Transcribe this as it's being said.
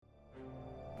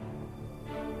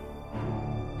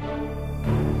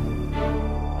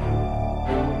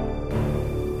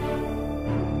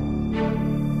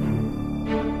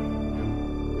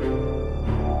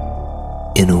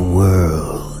In a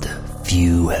world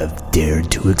few have dared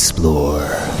to explore,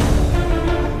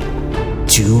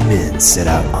 two men set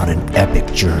out on an epic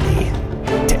journey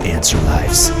to answer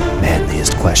life's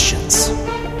manliest questions.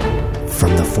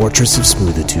 From the fortress of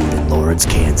smoothitude in Lawrence,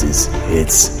 Kansas,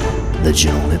 it's the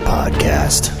Gentlemint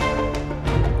Podcast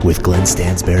with Glenn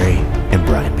Stansberry and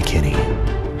Brian McKinney.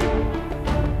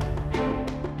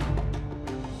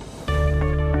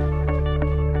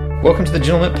 Welcome to the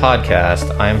Gentlemint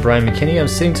Podcast. I am Brian McKinney. I'm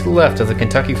sitting to the left of the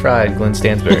Kentucky Fried Glenn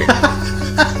Stansberry.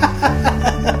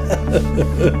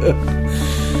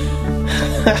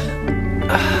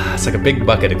 It's like a big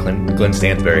bucket of Glenn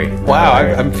Stansberry. Wow,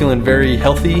 I'm feeling very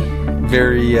healthy,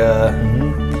 very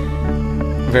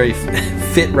very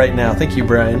fit right now. Thank you,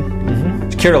 Brian. Mm-hmm.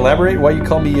 Do you care to elaborate why you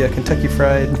call me Kentucky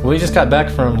Fried? Well, you just got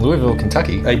back from Louisville,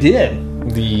 Kentucky. I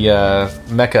did. The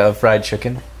mecca of fried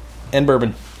chicken. And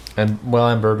bourbon. And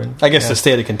bourbon. I guess the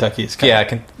state of Kentucky is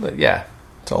kind of... Yeah.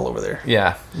 It's all over there.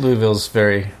 Yeah. Louisville's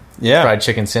very fried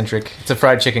chicken centric. It's a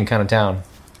fried chicken kind of town.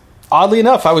 Oddly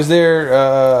enough, I was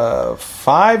there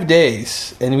 5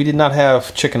 days, and we did not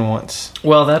have chicken once.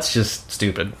 Well, that's just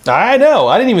stupid. I know.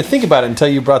 I didn't even think about it until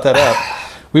you brought that up.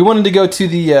 We wanted to go to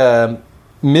the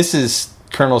Mrs.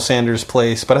 Colonel Sanders'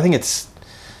 place, but I think it's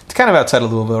kind of outside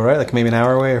of Louisville, right? Like maybe an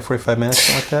hour away or 45 minutes,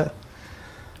 something like that.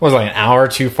 Was it like an hour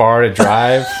too far to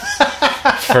drive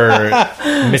for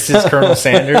Mrs. Colonel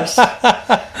Sanders?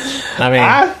 I mean,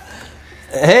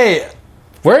 hey,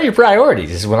 where are your priorities?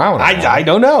 Is what I want to know. I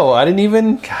don't know. I didn't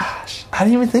even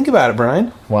think about it,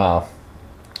 Brian. Wow.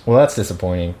 Well, that's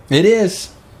disappointing. It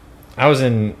is. I was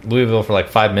in Louisville for like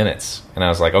 5 minutes, and I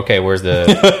was like, okay, where's the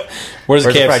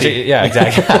KFC? Yeah,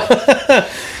 exactly.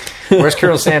 Where's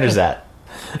Colonel Sanders at?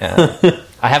 Yeah.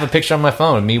 I have a picture on my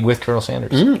phone of me with Colonel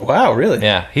Sanders. Wow, really?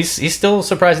 Yeah, he's still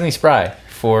surprisingly spry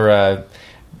for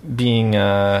being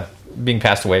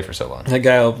passed away for so long. That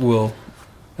guy will...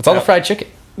 It's all the fried chicken.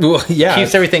 Well, yeah.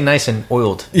 Keeps everything nice and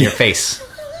oiled in your face.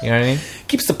 You know what I mean?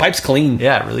 Keeps the pipes clean.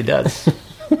 Yeah, it really does.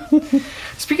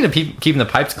 Speaking of keeping the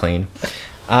pipes clean,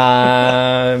 me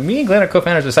and Glenn are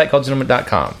co-founders of a site called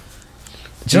Gentlemint.com.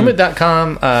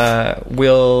 Gentlemint.com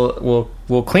will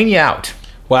clean you out.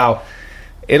 Wow.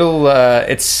 It'll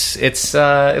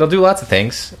do lots of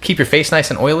things. Keep your face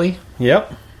nice and oily.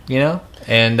 Yep. You know,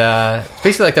 and it's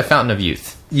basically like the fountain of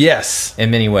youth. Yes.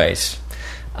 In many ways.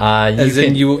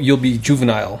 You'll be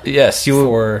juvenile. Yes, you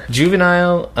will.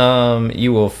 Juvenile.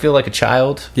 You will feel like a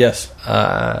child. Yes.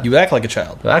 You act like a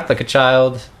child. You act like a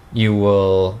child. You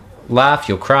will laugh.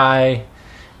 You'll cry.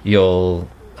 You'll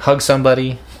hug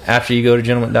somebody after you go to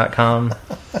Gentlemint.com.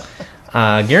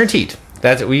 Guaranteed.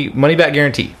 That's money back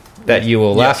guarantee. That you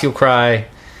will laugh, you'll cry,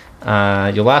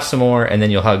 you'll laugh some more, and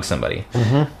then you'll hug somebody.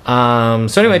 Mm-hmm.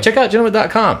 So anyway, check out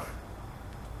Gentlemint.com.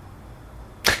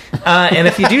 And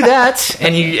if you do that,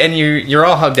 and you're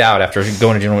all hugged out after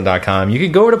going to Gentlemint.com, you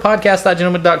can go over to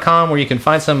podcast.gentlemint.com where you can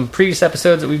find some previous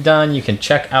episodes that we've done. You can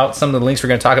check out some of the links we're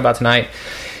going to talk about tonight.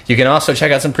 You can also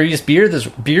check out some previous beers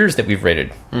that we've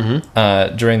rated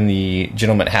during the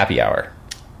Gentlemint Happy Hour.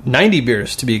 90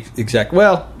 beers to be exact.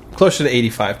 Well, closer to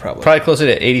 85, probably. Probably closer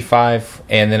to 85,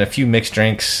 and then a few mixed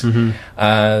drinks. Mm-hmm.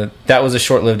 That was a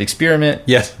short-lived experiment.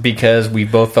 Yes. Because we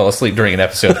both fell asleep during an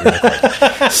episode.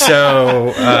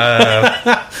 So,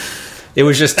 it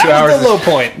was just 2 hours. That was the low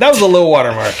point. That was the low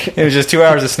water mark. It was just 2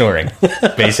 hours of snoring,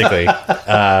 basically.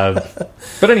 But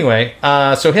anyway,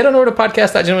 so head on over to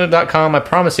podcast.gentlemint.com. I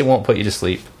promise it won't put you to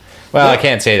sleep. Well, I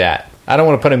can't say that. I don't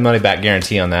want to put a money-back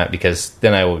guarantee on that because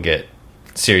then I will get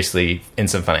seriously in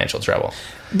some financial trouble.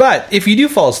 But if you do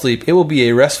fall asleep, it will be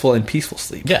a restful and peaceful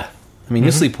sleep. Yeah. I mean,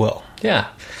 you'll sleep well. Yeah.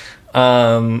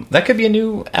 That could be a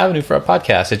new avenue for our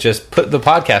podcast. It's just put the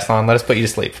podcast on, let us put you to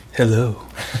sleep. Hello.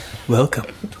 Welcome.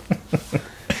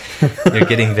 You're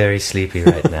getting very sleepy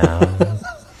right now.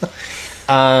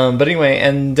 But anyway,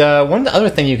 and one other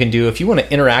thing you can do if you want to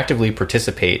interactively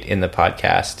participate in the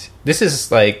podcast, this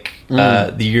is like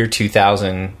the year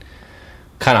 2000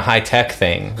 kind of high-tech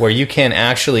thing where you can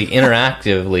actually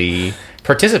interactively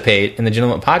participate in the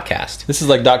Gentlemint Podcast. This is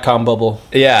like .com bubble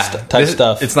type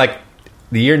stuff. It's like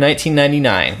the year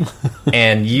 1999,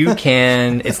 and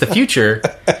it's the future,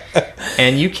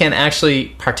 and you can actually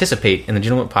participate in the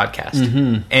Gentlemint Podcast.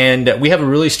 Mm-hmm. And we have a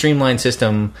really streamlined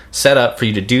system set up for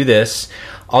you to do this.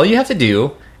 All you have to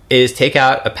do is take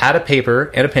out a pad of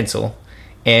paper and a pencil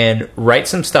and write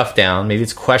some stuff down. Maybe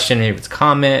it's a question, maybe it's a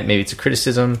comment, maybe it's a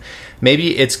criticism,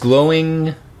 maybe it's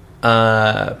glowing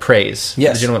praise for the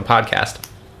Gentlemint Podcast.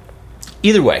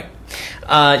 Either way,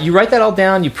 you write that all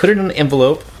down, you put it in an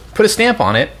envelope, put a stamp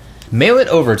on it, mail it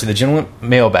over to the Gentlemint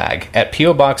mailbag at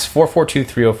P.O. Box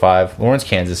 442305, Lawrence,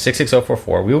 Kansas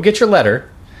 66044. We will get your letter.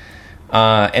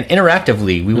 And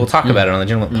interactively, we will talk about it on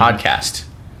the Gentlemint podcast.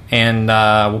 And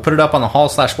we'll put it up on the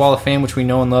Hall/Wall of Fame, which we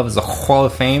know and love as the Hall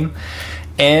of Fame.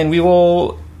 And we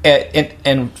will,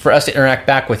 and for us to interact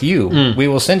back with you, we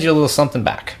will send you a little something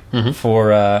back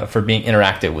for being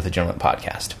interactive with the Gentlemint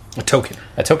podcast.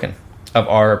 A token of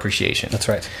our appreciation. That's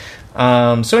right.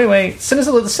 So anyway, send us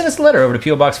a letter over to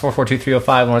P.O. Box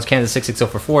 442-305, Lawrence, Kansas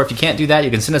 66044. If you can't do that,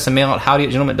 you can send us a mail at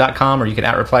howdy@gentlemint.com, or you can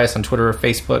 @reply us on Twitter or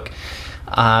Facebook.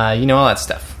 You know, all that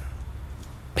stuff.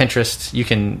 Pinterest. You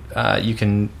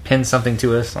can pin something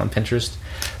to us on Pinterest.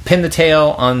 Pin the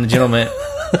tail on the Gentlemint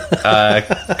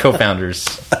co-founders.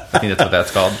 I think that's what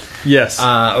that's called. Yes.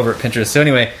 Over at Pinterest. So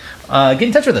anyway, get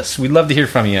in touch with us. We'd love to hear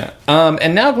from you.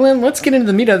 And now, Glenn, let's get into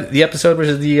the meat of the episode, which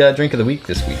is the drink of the week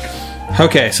this week.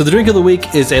 Okay, so the drink of the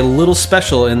week is a little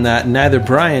special in that neither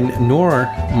Brian nor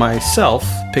myself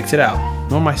picked it out.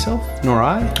 Nor myself, nor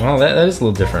I. Well, that is a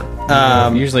little different.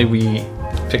 Usually we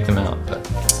pick them out, but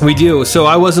we do. So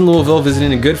I was in Louisville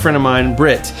visiting a good friend of mine,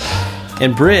 Britt.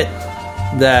 And Britt,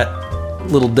 that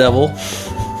little devil,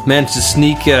 managed to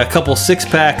sneak a couple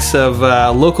 6-packs of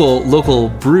local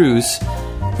brews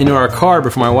into our car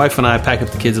before my wife and I packed up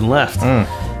the kids and left.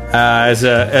 As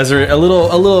a little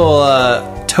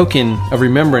token of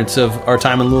remembrance of our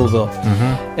time in Louisville.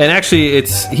 And actually,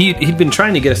 he'd been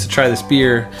trying to get us to try this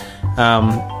beer,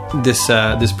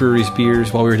 this brewery's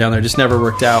beers while we were down there. It just never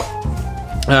worked out.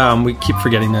 We keep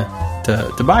forgetting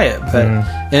to buy it, but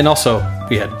and also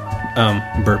we had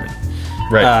bourbon.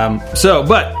 right.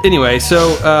 But anyway,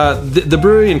 the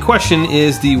brewery in question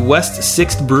is the West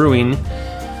 6th Brewing,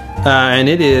 and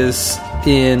it is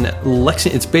in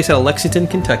Lexington. It's based out of Lexington,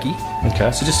 Kentucky.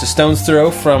 Okay. So just a stone's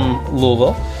throw from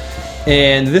Louisville.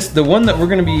 And the one that we're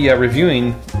going to be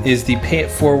reviewing is the Pay It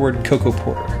Forward Cocoa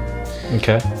Porter.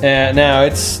 Okay. Now,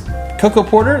 it's Cocoa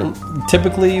Porter.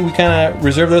 Typically, we kind of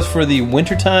reserve those for the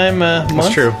wintertime month. That's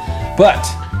true. But,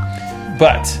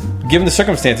 given the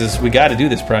circumstances, we got to do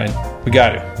this, Brian. We got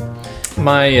to.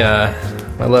 My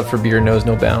love for beer knows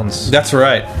no bounds. That's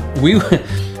right.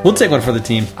 We'll take one for the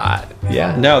team.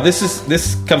 Yeah. No,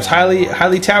 this comes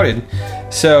highly touted.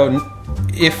 So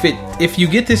if you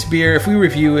get this beer, if we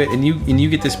review it and you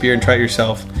get this beer and try it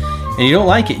yourself, and you don't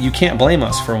like it, you can't blame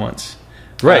us for once.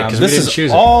 Right, because this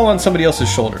is all on somebody else's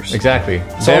shoulders. Exactly.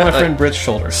 It's all on my friend Britt's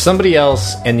shoulders. Somebody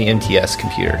else in the MTS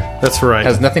computer. That's right.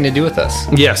 Has nothing to do with us.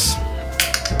 Yes.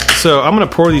 So I'm going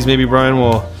to pour these, maybe Brian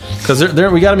will, because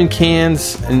we got them in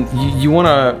cans, and you want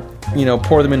to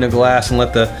pour them into a glass and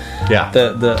let the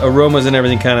aromas and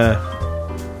everything kind of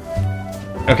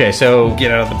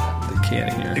get out of the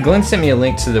can here. Glenn sent me a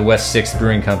link to the West 6th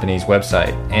Brewing Company's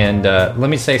website, and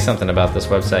let me say something about this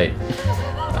website.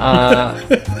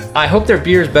 I hope their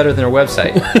beer is better than their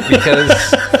website, because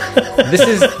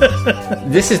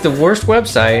this is the worst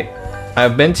website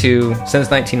I've been to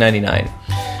since 1999.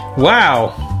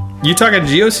 Wow. You talking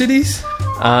GeoCities?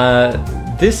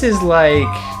 This is like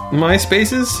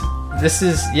MySpaces? This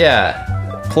is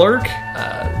Plurk?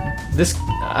 This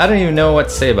I don't even know what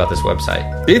to say about this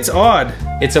website. It's odd.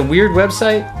 It's a weird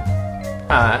website.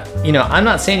 I'm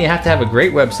not saying you have to have a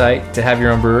great website to have your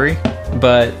own brewery,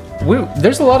 but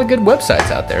there's a lot of good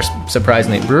websites out there.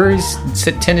 Surprisingly, breweries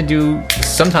tend to do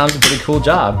sometimes a pretty cool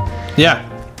job. Yeah.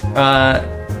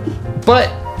 But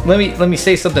let me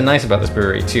say something nice about this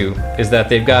brewery too. Is that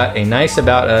they've got a nice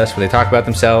about us where they talk about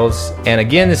themselves. And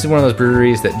again, this is one of those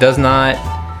breweries that does not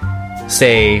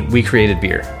say we created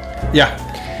beer. Yeah.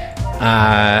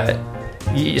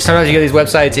 Sometimes you go to these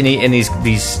websites and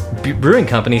these brewing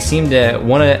companies seem to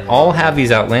want to all have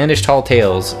these outlandish tall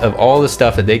tales of all the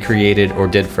stuff that they created or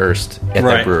did first at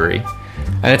their brewery.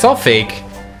 And it's all fake.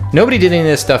 Nobody did any of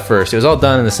this stuff first. It was all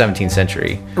done in the 17th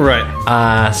century. Right.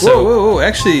 Whoa.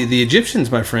 Actually, the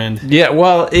Egyptians, my friend. Yeah,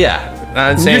 well,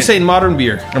 yeah. You're saying modern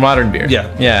beer. Modern beer.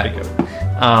 Yeah.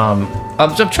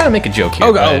 I'm trying to make a joke here.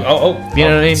 You know what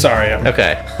I mean? Sorry.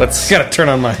 Okay. Let's gotta turn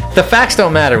on my... The facts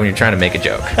don't matter when you're trying to make a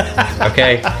joke.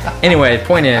 Okay? Anyway, the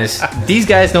point is, these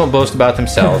guys don't boast about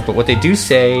themselves, but what they do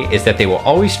say is that they will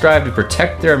always strive to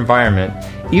protect their environment,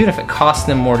 even if it costs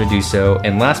them more to do so.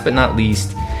 And last but not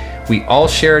least, we all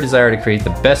share a desire to create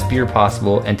the best beer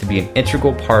possible and to be an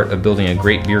integral part of building a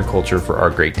great beer culture for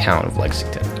our great town of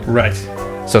Lexington. Right.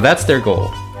 So that's their goal.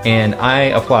 And I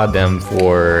applaud them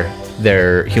for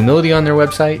their humility on their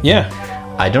website. Yeah.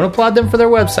 I don't applaud them for their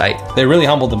website. They really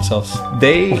humbled themselves.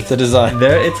 With the design.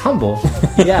 It's humble.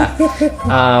 Yeah.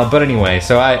 But anyway,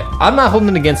 so I'm not holding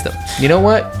it against them. You know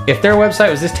what? If their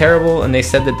website was this terrible and they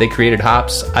said that they created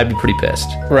hops, I'd be pretty pissed.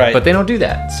 Right. But they don't do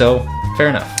that. So fair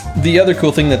enough. The other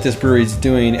cool thing that this brewery is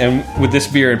doing, and with this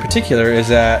beer in particular, is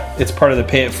that it's part of the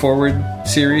Pay It Forward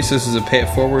series. This is a Pay It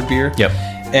Forward beer. Yep.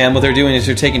 And what they're doing is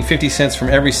they're taking 50 cents from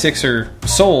every sixer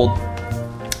sold,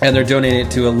 and they're donating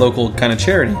it to a local kind of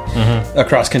charity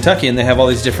across Kentucky. And they have all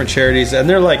these different charities, and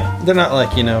they're not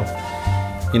like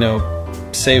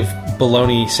save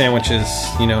bologna sandwiches,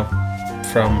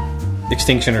 from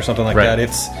extinction or something like that.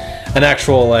 It's an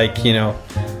actual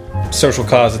social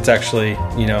cause. It's actually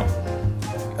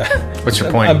What's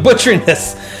your point? I'm butchering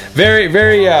this. Very,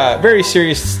 very, very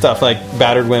serious stuff like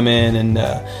battered women and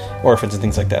orphans and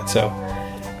things like that. So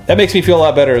that makes me feel a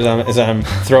lot better as I'm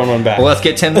throwing one back. Well, let's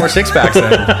get 10 more six-packs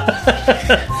then.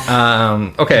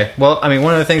 Okay. Well, I mean,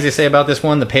 one of the things they say about this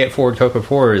one, the Pay It Forward Cocoa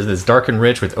Pour, is it's dark and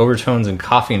rich with overtones and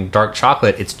coffee and dark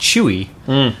chocolate. It's chewy.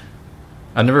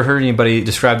 I've never heard anybody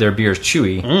describe their beer as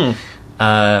chewy.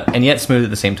 And yet smooth at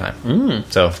the same time.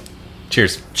 So,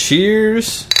 cheers.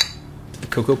 Cheers to the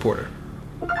Cocoa Porter.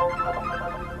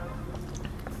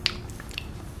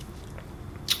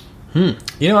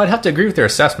 I'd have to agree with their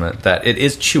assessment that it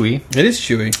is chewy. It is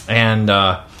chewy. And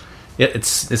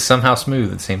it's somehow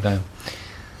smooth at the same time.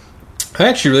 I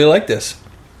actually really like this.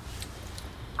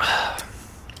 I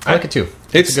like it too.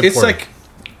 It's like,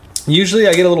 usually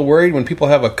I get a little worried when people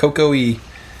have a cocoa-y,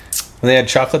 when they add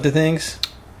chocolate to things.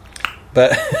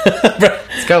 But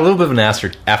it's got a little bit of an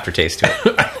aftertaste to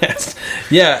it.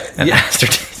 An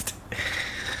aftertaste.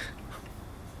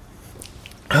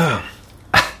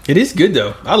 It is good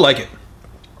though. I like it.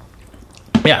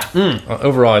 Yeah. Well,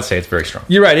 overall, I'd say it's very strong.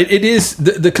 You're right. It is.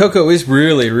 The cocoa is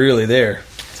really, really there.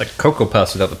 It's like Cocoa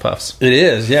Puffs without the puffs. It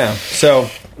is. Yeah. So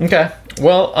okay.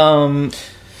 Well.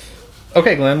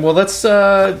 Okay, Glenn. Well, let's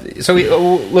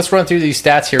let's run through these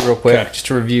stats here real quick, just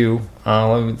to review.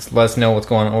 Let us know what's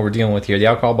going on, what we're dealing with here. The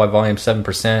alcohol by volume 7%,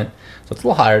 so it's a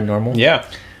little higher than normal. Yeah.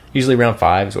 Usually around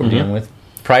 5 is what we're dealing with.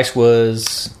 Price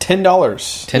was $10.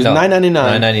 $9.99.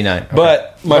 $9.99. Okay.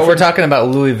 But we're talking about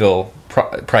Louisville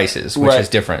prices, which is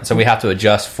different. So we have to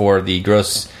adjust for the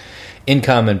gross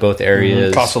income in both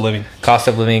areas. Cost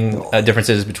of living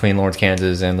differences between Lawrence,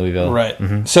 Kansas, and Louisville. Right.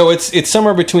 So it's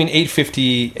somewhere between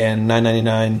 $8.50 and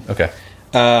 $9.99. Okay.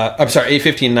 I'm sorry,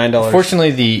 $8.50 and $9.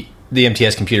 Fortunately, the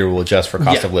MTS computer will adjust for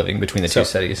cost of living between the two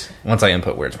cities once I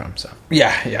input where it's from. So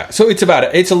yeah. So it's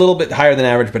a little bit higher than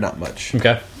average, but not much.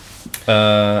 Okay.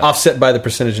 Offset by the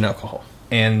percentage in alcohol.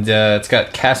 And it's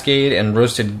got Cascade and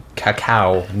roasted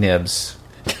cacao nibs,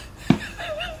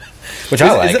 which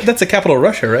I like. That's a capital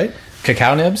Russia, right?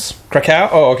 Cacao nibs? Krakow?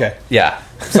 Oh, okay. Yeah.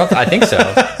 I think so.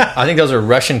 I think those are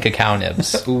Russian cacao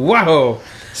nibs. Wow.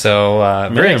 So,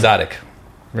 very exotic.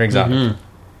 Very exotic.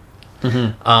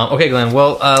 Okay, Glenn.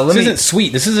 Well, this isn't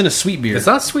sweet. This isn't a sweet beer. It's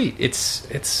not sweet. It's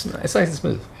nice and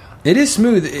smooth. It is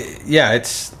smooth.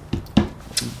 It's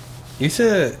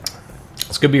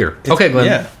good beer. Okay, Glenn.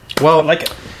 Yeah. Well, I like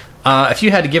it. If you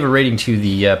had to give a rating to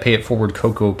the Pay It Forward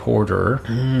Cocoa Porter,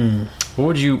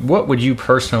 what would you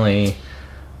personally,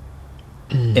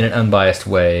 in an unbiased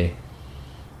way,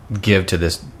 give to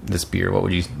this beer? What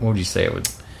would you say it would?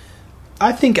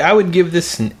 I think I would give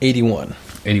this an 81.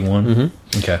 81?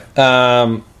 Okay.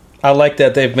 I like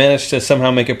that they've managed to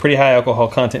somehow make a pretty high alcohol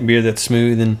content beer that's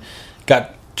smooth and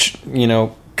got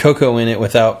cocoa in it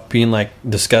without being like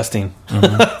disgusting.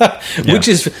 Which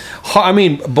is, I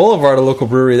mean, Boulevard, a local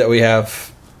brewery that we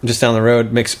have just down the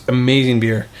road, makes amazing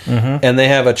beer, and they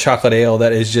have a chocolate ale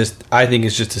that is just, I think,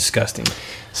 is just disgusting.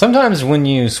 Sometimes when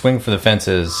you swing for the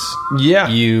fences,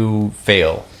 you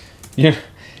fail. You're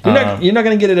not going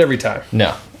to get it every time.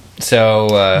 No. So,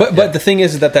 but the thing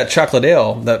is that chocolate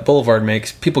ale that Boulevard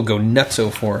makes, people go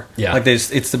nutso for. Yeah, like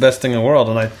it's the best thing in the world,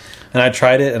 and I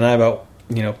tried it, and I about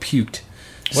puked.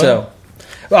 Well,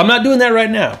 so I'm not doing that right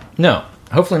now. No,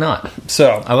 hopefully not.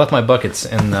 So I left my buckets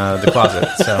in the closet.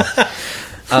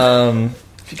 So,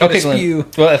 okay, Glenn.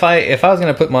 Well, if I was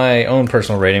going to put my own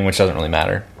personal rating, which doesn't really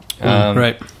matter,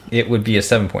 right, it would be a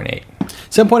 7.8.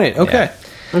 7.8. Okay. Yeah.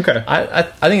 Okay. I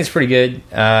think it's pretty good.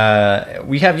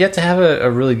 We have yet to have a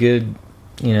really good,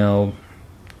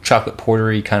 chocolate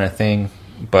portery kind of thing,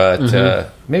 but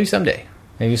maybe someday.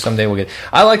 Maybe someday we'll get.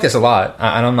 I like this a lot,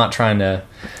 and I'm not trying to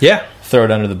throw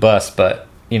it under the bus, but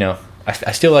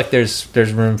I still like there's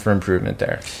room for improvement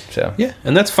there. So yeah,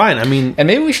 and that's fine. I mean, and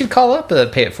maybe we should call up the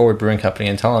Pay It Forward Brewing Company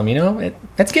and tell them,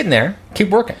 it's getting there.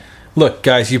 Keep working. Look,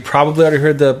 guys, you probably already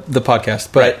heard the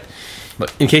podcast, but. Right.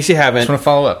 In case you haven't, I just want to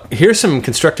follow up. Here's some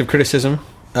constructive criticism.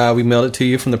 We mailed it to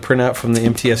you from the printout from the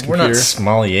MTS computer. We're not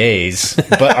sommeliers,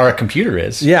 but our computer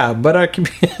is. Yeah, but our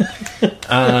computer.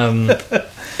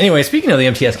 Anyway, speaking of the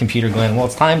MTS computer, Glenn, well,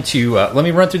 it's time to let me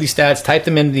run through these stats. Type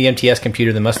them into the MTS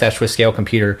computer, the Mustache Twist Scale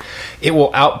computer. It will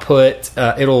output.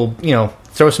 It'll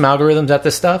throw some algorithms at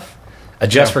this stuff,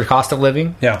 adjust for cost of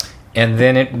living. Yeah, and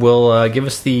then it will give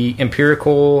us the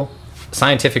empirical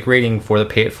scientific rating for the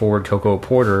Pay It Forward Cocoa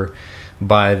Porter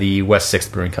by the West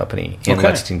 6th Brewing Company in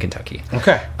Lexington, Kentucky.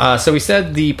 Okay. So we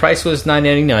said the price was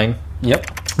 $9.99. Yep.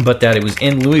 But that it was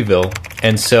in Louisville,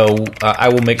 and so I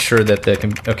will make sure that so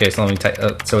let me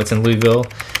so it's in Louisville,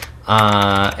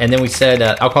 and then we said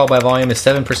alcohol by volume is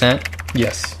 7%.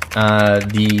 Yes.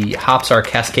 The hops are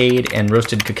Cascade and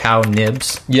roasted cacao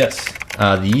nibs. Yes.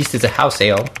 The yeast is a house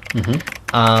ale.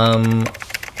 And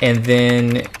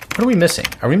then what are we missing?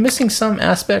 Are we missing some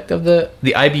aspect of the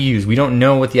IBUs? We don't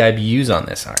know what the IBUs on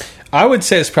this are. I would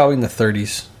say it's probably in the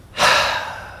 30s.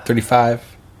 35.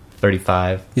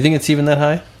 35. You think it's even that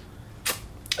high?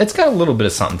 It's got a little bit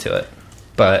of something to it,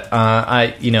 but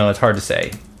it's hard to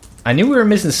say. I knew we were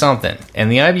missing something,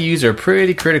 and the IBUs are a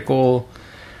pretty critical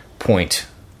point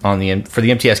for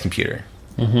the MTS computer.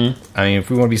 Mm-hmm. I mean, if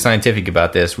we want to be scientific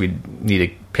about this, we need to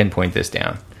pinpoint this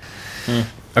down.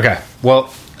 Okay,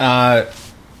 well,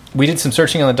 we did some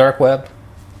searching on the dark web,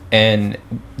 and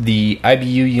the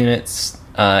IBU units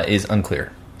is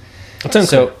unclear. It's unclear.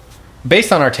 So,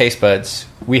 based on our taste buds,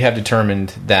 we have determined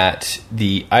that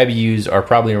the IBUs are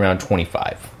probably around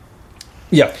 25.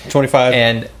 Yeah, 25.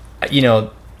 And,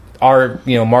 our,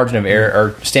 margin of error,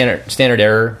 our standard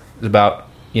error is about,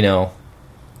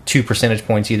 2 percentage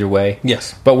points either way.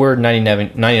 Yes. But we're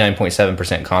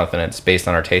 99.7% confidence based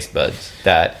on our taste buds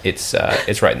that it's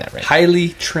right in that range. Highly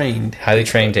trained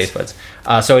taste buds.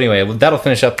 So anyway, that'll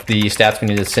finish up the stats we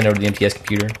need to send over to the MTS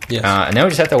computer. Yes. And now we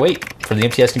just have to wait for the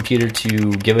MTS computer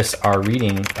to give us our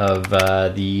reading of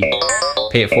the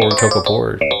Pay It Forward Cocoa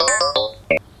Porter.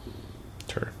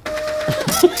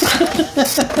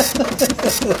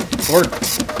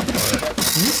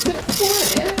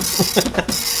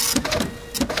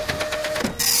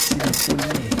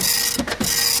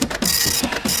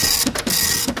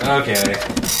 Okay.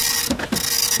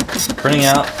 Printing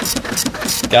out.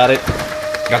 Got it.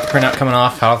 Got the printout coming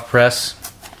off, hot off the press.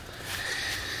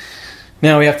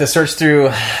 Now we have to search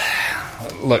through.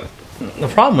 Look, the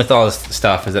problem with all this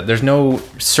stuff is that there's no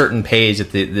certain page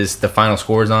that the final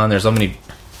score is on. There's so many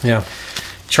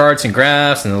charts and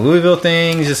graphs and the Louisville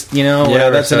things. Just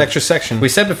whatever. That's an extra section. We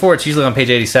said before it's usually on page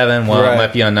 87. Well, It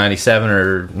might be on 97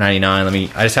 or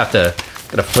 99. I just have to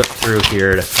flip through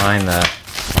here to find the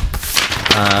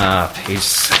page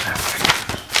 7.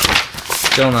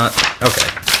 Still not okay.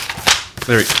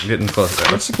 There, getting close.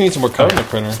 Looks like we need some more color in the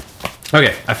printer.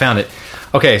 Okay, I found it.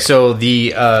 Okay, so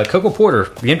the Cocoa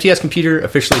Porter, the MTS computer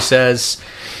officially says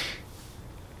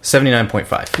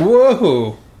 79.5.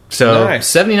 Whoa. So nice.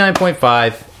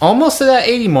 79.5, almost to that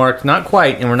 80 mark, not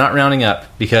quite, and we're not rounding up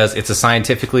because it's a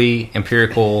scientifically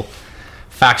empirical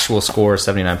factual score of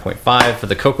 79.5 for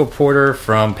the Cocoa Porter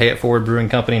from Pay It Forward Brewing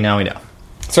Company. Now we know.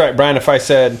 That's right, Brian. If I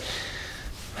said,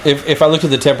 if I looked at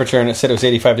the temperature and it said it was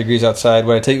 85 degrees outside,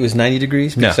 would I tell you it was 90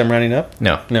 degrees because I'm rounding up?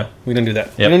 No, we don't do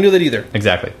that. Yep. We don't do that either.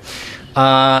 Exactly.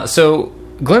 So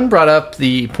Glenn brought up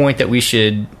the point that we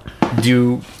should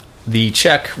do the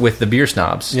check with the beer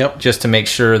snobs, just to make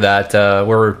sure that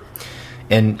we're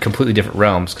in completely different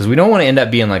realms, because we don't want to end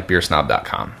up being like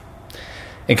beersnob.com.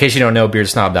 In case you don't know,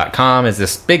 beersnob.com is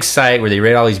this big site where they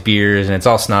rate all these beers, and it's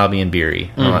all snobby and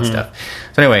beery and all that stuff.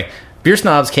 So anyway, beer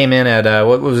snobs came in at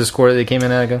what was the score that they came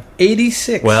in at again?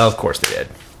 86. Well, of course they did.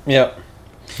 Yep.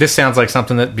 This sounds like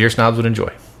something that beer snobs would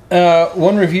enjoy.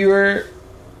 One reviewer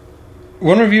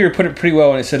put it pretty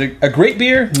well, and it said, a great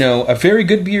beer? No. A very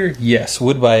good beer? Yes.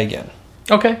 Would buy again.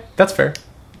 Okay, that's fair.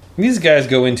 These guys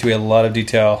go into a lot of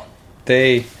detail.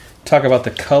 They talk about the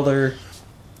color.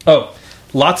 Oh,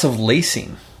 lots of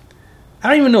lacing. I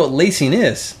don't even know what lacing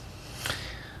is.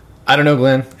 I don't know,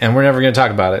 Glenn, and we're never going to talk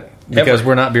about it because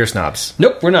we're not beer snobs.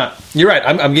 Nope, we're not. You're right.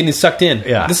 I'm getting sucked in.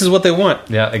 Yeah. This is what they want.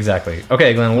 Yeah, exactly.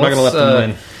 Okay, Glenn, I'm not going to let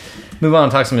them win. Move on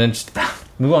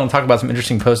and talk about some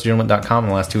interesting posts at Gentlemint.com in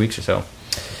the last 2 weeks or so. All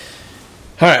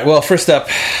right, well, first up,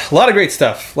 a lot of great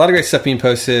stuff. A lot of great stuff being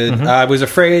posted. I was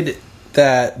afraid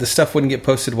that the stuff wouldn't get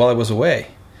posted while I was away.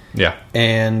 Yeah.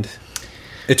 And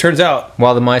it turns out...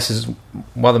 While the mice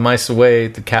away,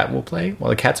 the cat will play? While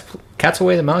the cat's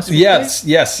away, the mouse will play?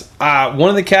 Yes. One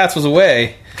of the cats was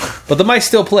away, but the mice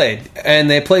still played, and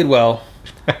they played well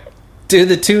to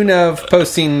the tune of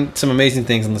posting some amazing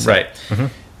things on the site. Right. Mm-hmm.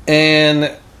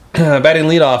 And batting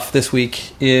leadoff this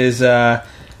week is our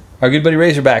good buddy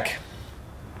Razorback,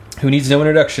 who needs no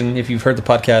introduction if you've heard the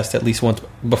podcast at least once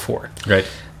before. Right.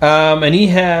 And he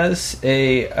has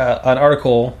an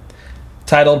article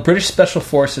titled "British Special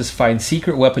Forces Find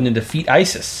Secret Weapon to Defeat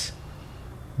ISIS.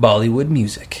 Bollywood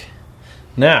Music."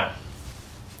 Now,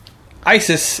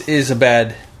 ISIS is a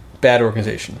bad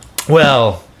organization.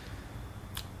 Well...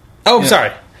 Oh,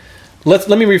 sorry. Let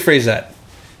me rephrase that.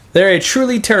 They're a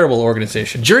truly terrible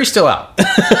organization. Jury's still out.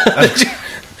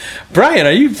 Brian,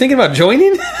 are you thinking about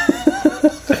joining?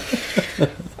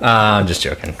 I'm just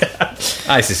joking.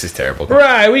 ISIS is terrible.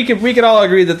 Right, we could all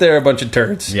agree that they're a bunch of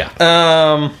turds.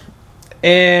 Yeah.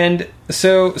 And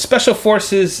so special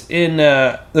forces in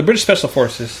the British Special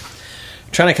Forces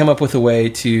trying to come up with a way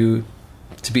to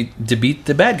beat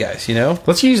the bad guys, you know?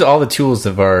 Let's use all the tools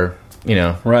of our,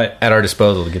 right, at our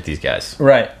disposal to get these guys.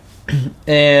 Right.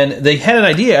 And they had an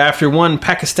idea after one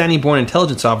Pakistani-born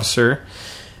intelligence officer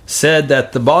said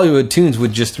that the Bollywood tunes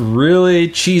would just really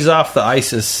cheese off the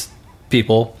ISIS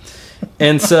people.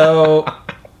 And so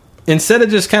instead of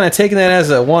just kind of taking that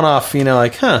as a one-off,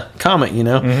 comment,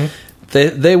 Mm-hmm.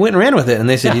 they went and ran with it. And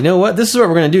they said, you know what? This is what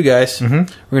we're going to do, guys.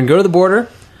 Mm-hmm. We're going to go to the border,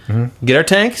 mm-hmm. get our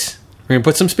tanks, we're going to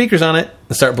put some speakers on it,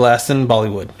 and start blasting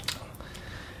Bollywood.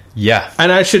 Yeah.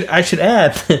 And I should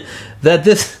add that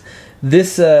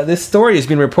this story has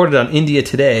been reported on India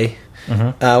Today,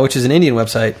 mm-hmm. Which is an Indian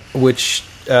website, which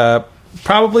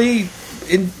probably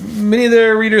many of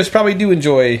their readers probably do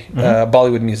enjoy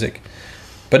Bollywood music,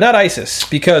 but not ISIS,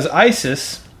 because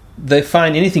ISIS, they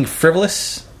find anything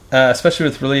frivolous, especially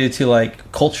with related to like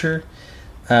culture,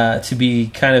 to be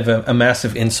kind of a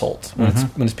massive insult when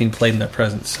it's being played in their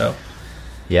presence. So.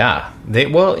 Yeah, they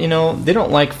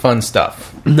don't like fun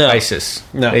stuff. No. ISIS,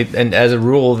 no, and as a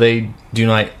rule, they do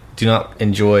not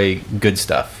enjoy good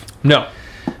stuff. No,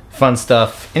 fun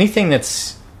stuff, anything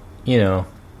that's a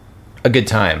good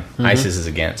time. Mm-hmm. ISIS is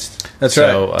against. That's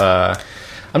right. So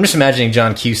I'm just imagining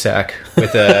John Cusack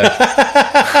with a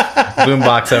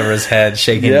boombox over his head,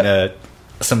 shaking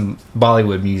some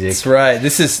Bollywood music. That's right.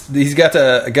 He's got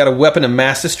a weapon of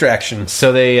mass distraction.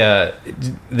 So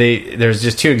there's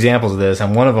just two examples of this,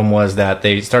 and one of them was that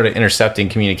they started intercepting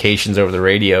communications over the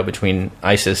radio between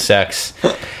ISIS sects,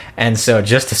 and so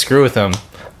just to screw with them,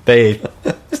 they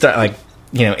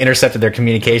intercepted their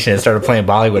communication and started playing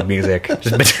Bollywood music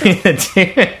just between the two.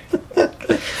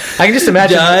 I can just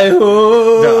imagine.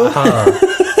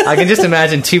 I can just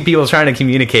imagine two people trying to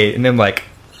communicate, and then like.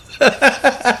 But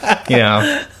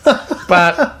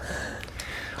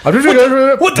I'm just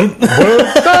what the?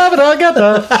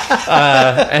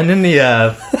 And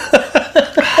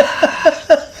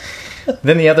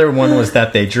then the other one was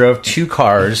that they drove two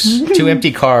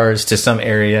empty cars to some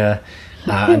area,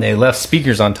 and they left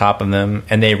speakers on top of them,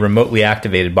 and they remotely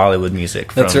activated Bollywood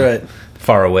music from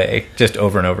far away, just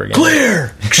over and over again.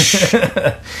 Clear.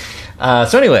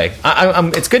 So anyway,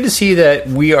 it's good to see that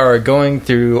we are going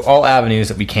through all avenues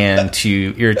that we can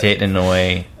to irritate and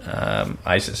annoy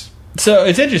ISIS. So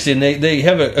it's interesting. They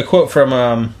have a quote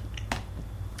from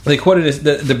they quoted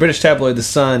the British tabloid The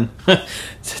Sun.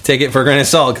 Take it for a grain of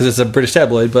salt because it's a British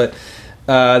tabloid, but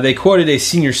they quoted a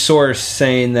senior source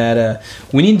saying that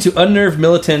we need to unnerve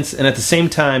militants and at the same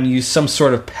time use some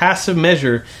sort of passive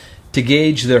measure to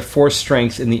gauge their force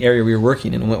strength in the area we were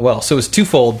working in. And went well. So it was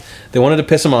twofold. They wanted to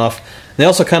piss them off. They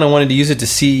also kind of wanted to use it to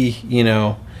see,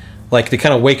 like to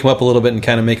kind of wake them up a little bit and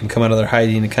kind of make them come out of their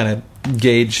hiding and kind of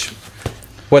gauge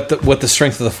what the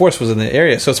strength of the force was in the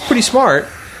area. So it's pretty smart.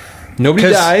 Nobody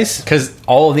dies. Because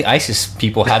all of the ISIS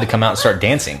people had to come out and start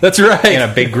dancing. That's right. In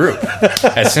a big group.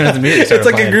 As soon as the music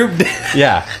started playing. It's like a group.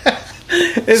 Yeah.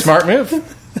 Smart move.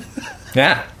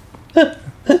 Yeah.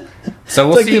 So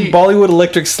we'll see. Like the Bollywood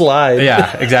electric slide.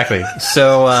 Yeah, exactly.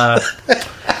 So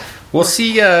we'll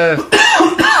see.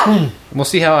 We'll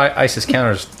see how ISIS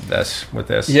counters this with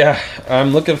this. Yeah,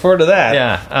 I'm looking forward to that.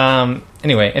 Yeah.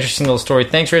 Anyway, interesting little story.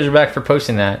 Thanks, Razorback, for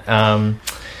posting that.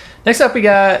 Next up, we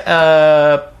got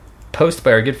a post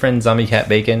by our good friend Zombie Cat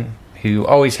Bacon, who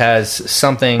always has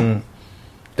something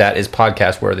that is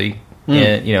podcast worthy,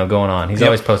 going on. He's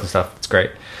always posting stuff. It's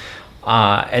great.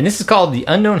 And this is called The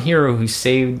Unknown Hero Who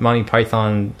Saved Monty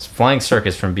Python's Flying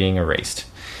Circus from Being Erased.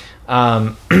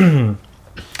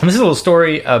 This is a little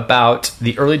story about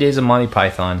the early days of Monty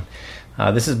Python.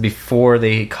 This is before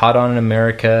they caught on in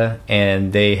America,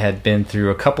 and they had been through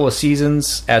a couple of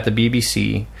seasons at the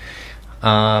BBC.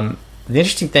 The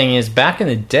interesting thing is, back in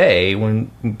the day, when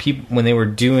they were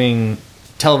doing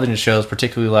television shows,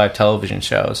 particularly live television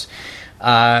shows,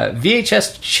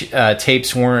 VHS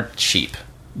tapes weren't cheap.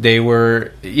 They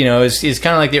were, it's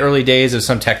kind of like the early days of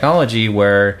some technology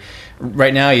where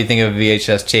right now you think of a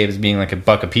VHS tape as being like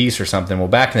 $1 a piece or something. Well,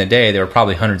 back in the day, they were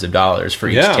probably hundreds of dollars for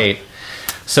each tape.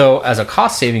 So as a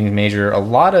cost savings measure, a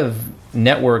lot of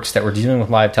networks that were dealing with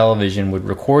live television would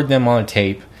record them on a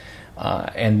tape,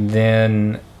 and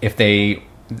then if they'd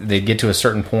get to a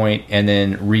certain point and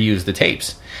then reuse the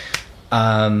tapes.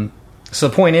 So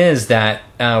the point is that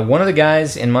one of the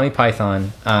guys in Monty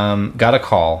Python got a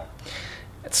call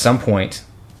at some point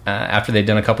after they'd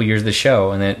done a couple years of the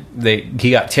show, and then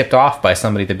he got tipped off by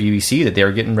somebody at the BBC that they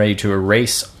were getting ready to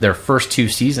erase their first 2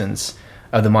 seasons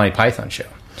of the Monty Python show.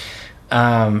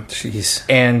 Jeez.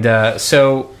 And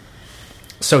so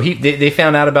they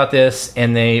found out about this,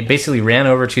 and they basically ran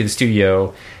over to the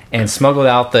studio and smuggled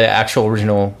out the actual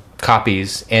original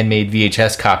copies and made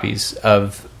VHS copies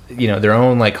of, their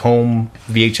own like home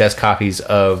VHS copies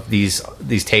of these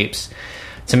tapes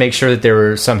to make sure that they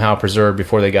were somehow preserved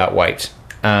before they got wiped.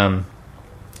 And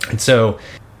so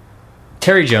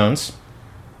Terry Jones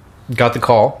got the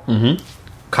call,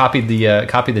 copied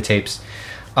the tapes,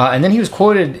 and then he was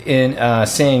quoted in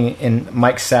saying in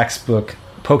Mike Sachs' book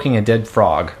 "Poking a Dead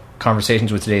Frog: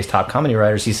 Conversations with Today's Top Comedy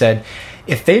Writers," he said,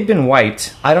 "If they'd been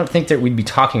wiped, I don't think that we'd be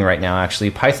talking right now, actually.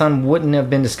 Python wouldn't have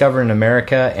been discovered in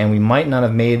America, and we might not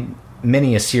have made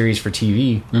many a series for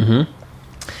TV. And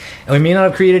we may not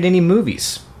have created any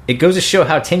movies. It goes to show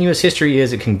how tenuous history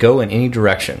is. It can go in any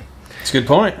direction." That's a good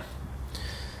point.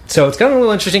 So it's kind of a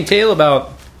little interesting tale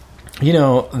about,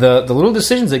 the little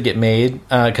decisions that get made.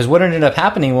 Because what ended up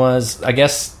happening was, I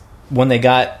guess, when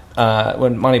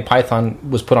Monty Python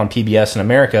was put on PBS in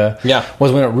America,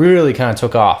 was when it really kind of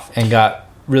took off and got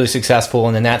really successful,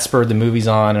 and then that spurred the movies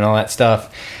on and all that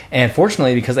stuff. And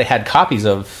fortunately, because they had copies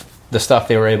of the stuff,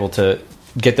 they were able to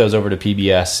get those over to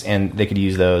PBS, and they could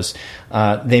use those.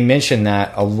 They mentioned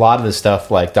that a lot of the stuff,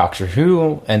 like Doctor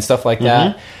Who and stuff like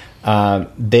that,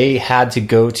 they had to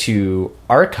go to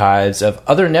archives of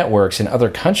other networks in other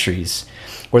countries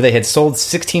where they had sold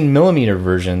 16mm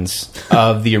versions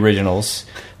of the originals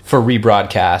for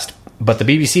rebroadcast, but the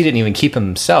BBC didn't even keep them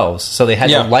themselves, so they had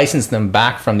to license them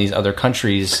back from these other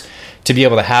countries to be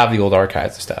able to have the old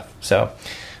archives and stuff. So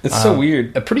it's so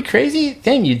weird. A pretty crazy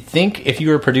thing. You'd think if you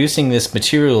were producing this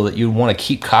material that you'd want to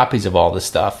keep copies of all this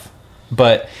stuff,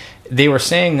 but they were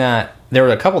saying that there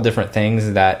were a couple different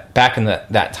things that back in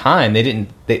that time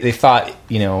they thought,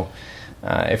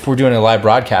 if we're doing a live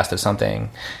broadcast of something,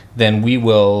 then we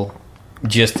will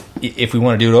just, if we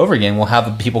want to do it over again, we'll have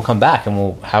the people come back and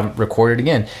we'll have it recorded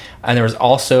again. And there was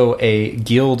also a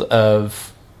guild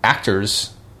of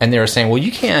actors, and they were saying, well,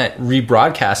 you can't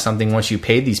rebroadcast something once you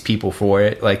paid these people for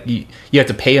it. Like you have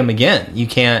to pay them again. You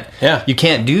can't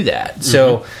do that.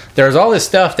 So there was all this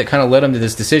stuff that kind of led them to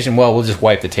this decision. Well, we'll just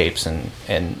wipe the tapes and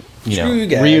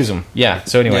reuse them. Yeah.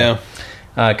 So anyway,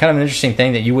 kind of an interesting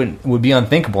thing that would be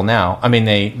unthinkable now. I mean,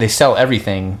 they sell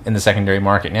everything in the secondary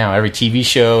market now. Every TV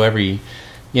show,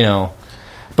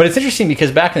 But it's interesting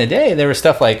because back in the day, there was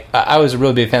stuff like, I was a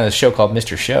really big fan of this show called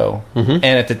Mr. Show, and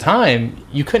at the time,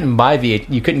 you couldn't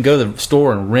you couldn't go to the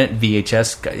store and rent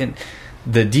VHS.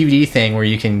 The DVD thing where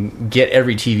you can get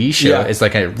every TV show is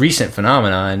like a recent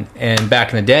phenomenon, and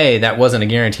back in the day, that wasn't a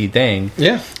guaranteed thing.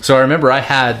 Yeah. So I remember I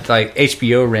had, like,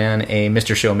 HBO ran a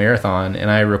Mr. Show marathon,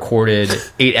 and I recorded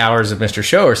 8 hours of Mr.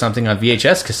 Show or something on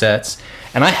VHS cassettes,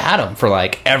 and I had them for,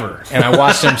 like, ever. And I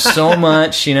watched them so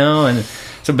much, and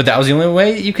so, but that was the only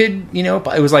way you could,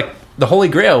 it was like the holy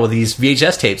grail with these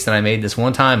VHS tapes that I made this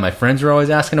one time. My friends were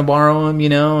always asking to borrow them,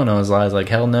 and I was like,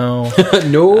 hell no.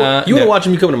 No. You want to watch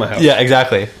them, you come to my house. Yeah,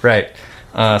 exactly. Right.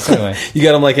 So anyway. You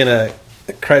got them like in a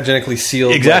cryogenically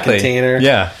sealed container.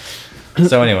 Yeah.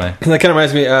 So anyway. That kind of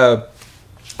reminds me, a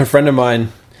friend of mine,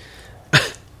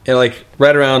 like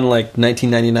right around like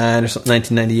 1999 or something,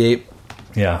 1998.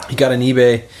 Yeah. He got on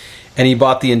eBay and he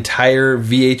bought the entire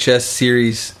VHS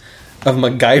series of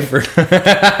MacGyver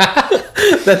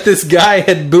that this guy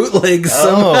had bootlegged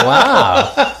somehow. Oh,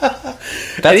 wow.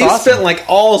 That's and he awesome. Spent like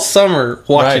all summer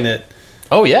watching it.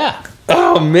 Oh, yeah.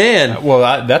 Oh, man.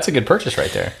 Well, that's a good purchase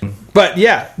right there. But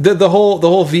yeah, the whole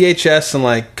VHS and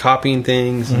like copying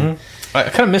things. Mm-hmm. I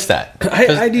kind of miss that.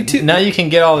 I do too. Now you can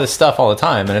get all this stuff all the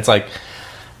time, and it's like,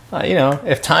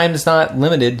 if time's not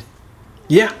limited,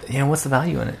 what's the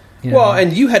value in it? Well,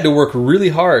 and you had to work really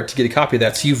hard to get a copy of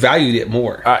that, so you valued it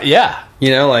more. Yeah.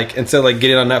 Instead of like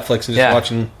getting on Netflix and just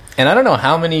watching. And I don't know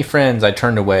how many friends I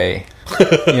turned away.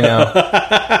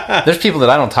 There's people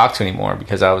that I don't talk to anymore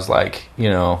because I was like,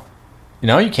 you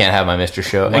can't have my Mr.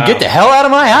 Show. Wow. And get the hell out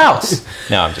of my house.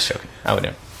 No, I'm just joking. I would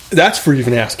never. That's for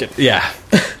even asking. Yeah.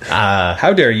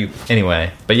 How dare you?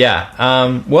 Anyway, but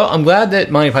yeah. Well, I'm glad that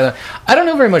Monty Python. I don't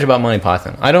know very much about Monty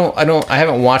Python. I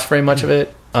haven't watched very much of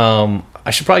it. I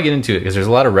should probably get into it because there's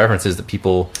a lot of references that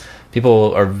people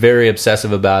are very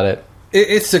obsessive about it.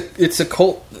 It's a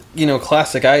cult,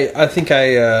 classic. I think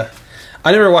I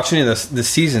never watched any of the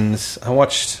seasons. I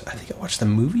think I watched the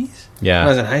movies. Yeah, when I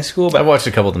was in high school. But I watched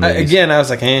a couple of the movies. I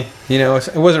was like, it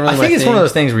wasn't really. I think it's one of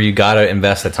those things where you got to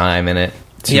invest the time in it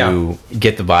to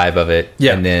get the vibe of it,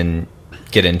 and then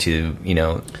get into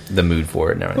the mood for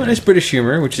it and everything. Well, it's British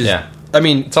humor, which is I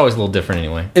mean, it's always a little different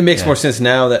anyway. It makes more sense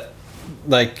now that,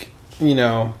 like, you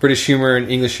know, British humor and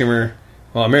English humor,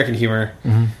 well, American humor,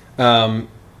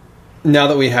 now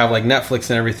that we have, like, Netflix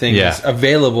and everything is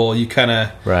available, you kind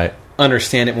of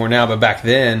understand it more now. But back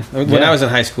then, when I was in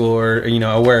high school or, you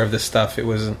know, aware of this stuff, it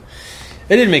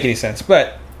didn't make any sense.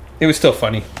 But it was still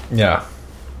funny. Yeah.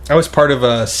 I was part of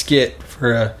a skit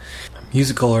for a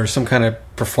musical or some kind of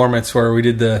performance where we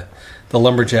did the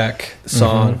Lumberjack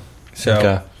song.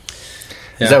 So,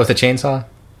 is that with the chainsaw?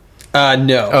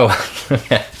 No. Oh,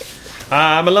 okay.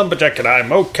 I'm a lumberjack and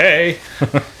I'm okay.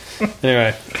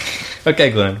 Anyway.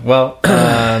 Okay, Glenn. Well,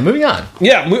 moving on.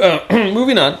 Yeah,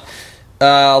 moving on.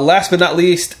 Last but not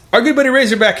least, our good buddy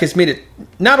Razorback has made it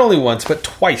not only once, but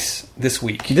twice this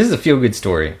week. This is a feel-good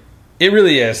story. It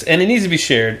really is, and it needs to be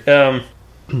shared.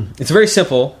 It's very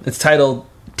simple. It's titled,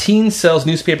 Teen Sells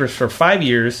Newspapers for 5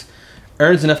 Years,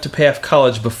 Earns Enough to Pay Off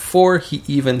College Before He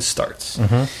Even Starts.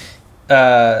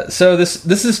 So this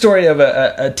is a story of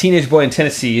a teenage boy in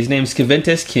Tennessee. His name's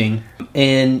Caventes King,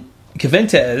 and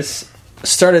Caventes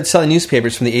started selling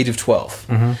newspapers from the age of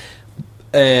 12.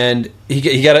 And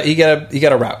he got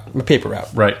a route, a paper route.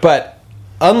 Right. But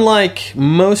unlike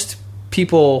most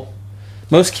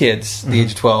kids, the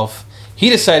age of 12, he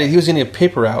decided he was going to get a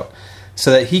paper route so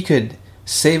that he could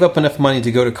save up enough money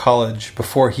to go to college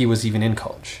before he was even in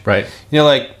college. Right. You know,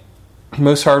 like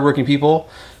most hardworking people,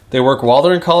 they work while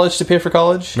they're in college to pay for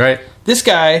college. Right. This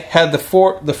guy had the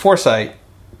foresight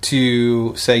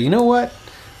to say, you know what?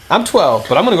 I'm 12,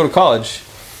 but I'm going to go to college,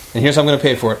 and here's how I'm going to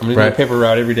pay for it. I'm going to do a paper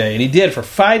route every day. And he did for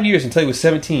 5 years until he was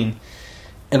 17.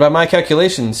 And by my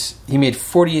calculations, he made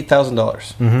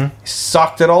 $48,000. He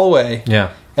socked it all away.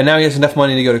 Yeah. And now he has enough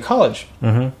money to go to college.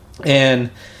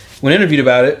 And when interviewed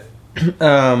about it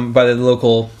by the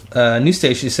local news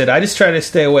station, he said, I just try to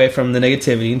stay away from the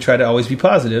negativity and try to always be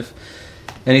positive.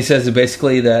 And he says that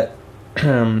basically that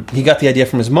he got the idea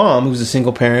from his mom, who was a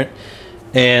single parent,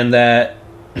 and that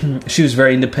she was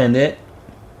very independent,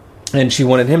 and she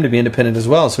wanted him to be independent as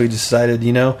well. So he decided,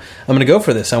 you know, I'm going to go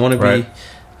for this. I want to be,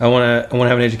 I want to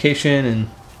have an education, and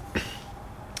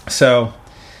so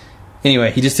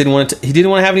anyway, he just didn't want to. He didn't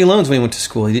want to have any loans when he went to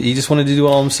school. He just wanted to do it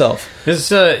all himself.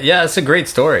 It's a great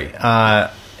story,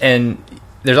 and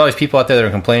there's always people out there that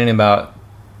are complaining about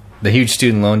the huge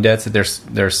student loan debts that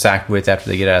they're sacked with after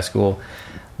they get out of school.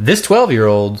 This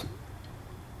 12-year-old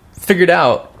figured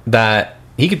out that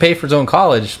he could pay for his own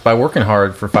college by working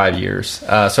hard for 5 years.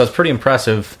 So it's pretty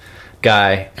impressive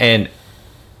guy. And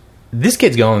this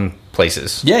kid's going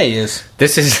places. Yeah, he is.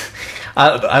 This is...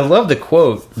 I love the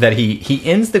quote that he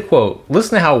ends the quote.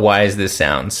 Listen to how wise this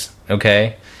sounds,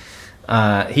 okay?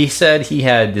 He said he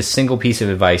had this single piece of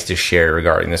advice to share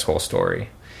regarding this whole story.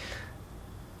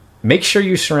 Make sure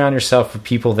you surround yourself with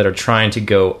people that are trying to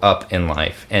go up in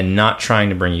life and not trying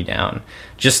to bring you down.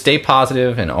 Just stay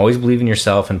positive and always believe in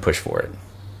yourself and push for it.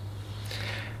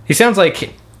 He sounds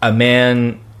like a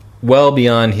man well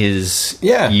beyond his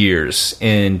years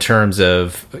in terms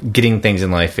of getting things in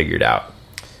life figured out.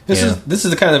 This is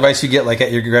the kind of advice you get like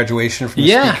at your graduation from a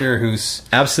speaker who's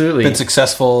absolutely been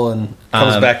successful and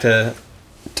comes back to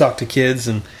talk to kids.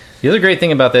 And the other great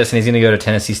thing about this, and he's going to go to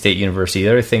Tennessee State University,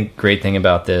 the other great thing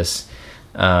about this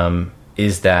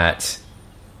is that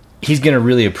he's going to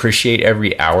really appreciate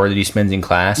every hour that he spends in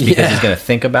class because he's going to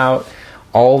think about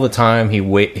all the time he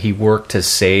worked to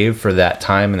save for that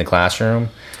time in the classroom.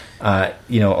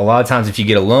 You know, a lot of times if you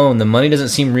get a loan, the money doesn't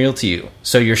seem real to you.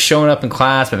 So you're showing up in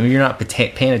class, but maybe you're not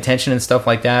paying attention and stuff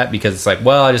like that because it's like,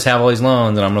 well, I just have all these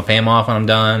loans and I'm going to pay them off when I'm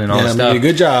done and all this stuff. I'm doing a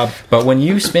good job. But when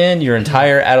you spend your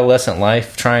entire adolescent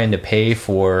life trying to pay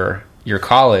for your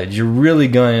college, you're really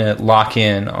going to lock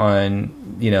in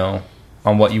on, you know,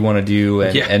 on what you want to do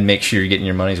and make sure you're getting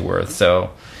your money's worth. So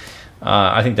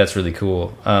I think that's really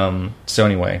cool. So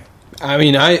anyway. I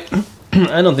mean, I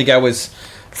don't think I was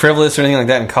frivolous or anything like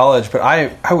that in college, but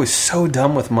I was so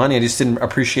dumb with money. I just didn't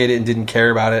appreciate it and didn't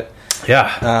care about it.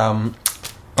 Yeah.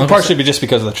 Partially just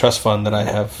because of the trust fund that I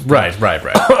have. Right.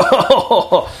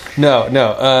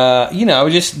 No. You know, I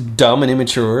was just dumb and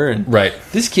immature. And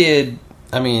this kid,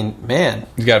 I mean, man.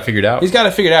 He's got it figured out. He's got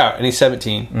it figured out, and he's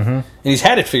 17. And he's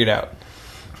had it figured out.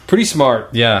 Pretty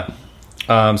smart. Yeah.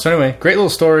 So anyway, great little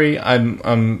story.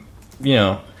 I'm you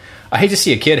know, I hate to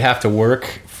see a kid have to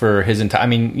work for his entire... I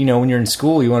mean, you know, when you're in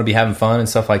school, you want to be having fun and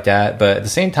stuff like that. But at the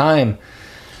same time,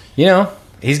 you know,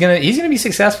 he's gonna be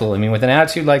successful. I mean, with an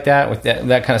attitude like that, with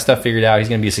that kind of stuff figured out, he's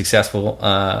gonna be a successful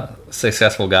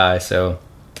guy. So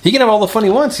he can have all the fun he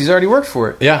wants. He's already worked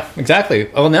for it. Yeah, exactly.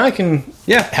 Well, now I can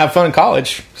have fun in college.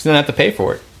 He doesn't have to pay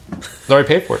for it. He's already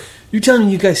paid for it. You're telling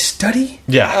me you guys study?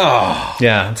 Yeah. Oh.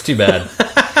 Yeah, it's too bad.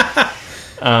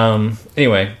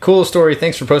 Anyway, cool story.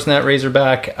 Thanks for posting that,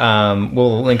 Razorback.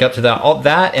 We'll link up to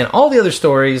that and all the other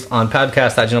stories on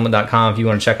podcast.gentlemint.com if you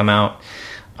want to check them out.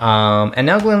 And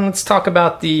now, Glenn, let's talk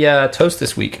about the toast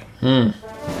this week. Time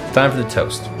for the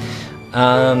toast.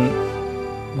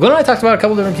 Glenn and I talked about a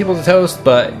couple different people to toast,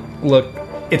 but look,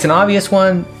 it's an obvious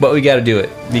one, but we got to do it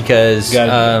because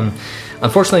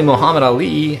unfortunately Muhammad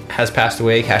Ali has passed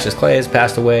away. Cassius Clay has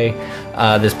passed away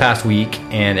this past week,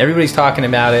 and everybody's talking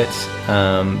about it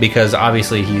because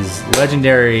obviously he's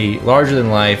legendary, larger than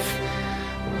life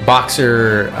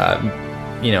boxer,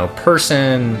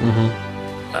 person,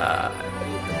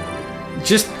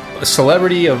 just a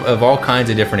celebrity of all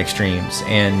kinds of different extremes.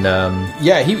 And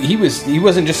he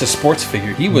wasn't just a sports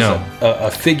figure. He was a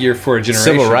figure for a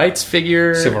generation. Civil rights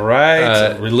figure,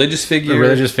 a religious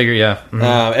figure,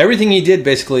 yeah. Everything he did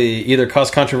basically either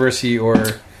caused controversy or,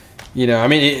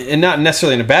 and not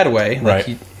necessarily in a bad way. Like right.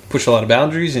 He pushed a lot of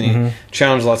boundaries and he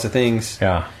challenged lots of things.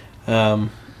 Yeah.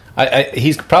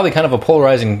 He's probably kind of a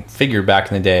polarizing figure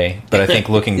back in the day, but I think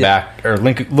looking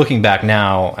back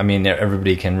now, I mean,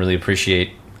 everybody can really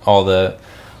appreciate all the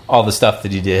stuff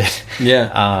that he did.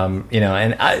 Yeah.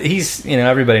 He's,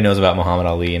 everybody knows about Muhammad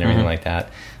Ali and everything like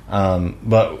that.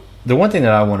 But the one thing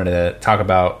that I wanted to talk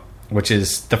about, which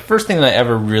is the first thing that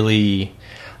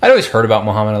I'd always heard about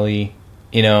Muhammad Ali,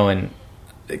 and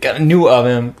knew of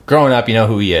him growing up. You know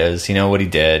who he is, what he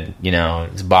did, he's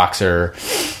a boxer,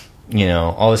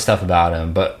 all this stuff about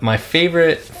him. But my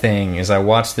favorite thing is I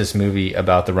watched this movie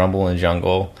about the Rumble in the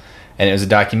Jungle. And it was a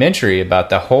documentary about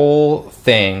the whole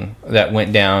thing that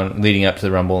went down leading up to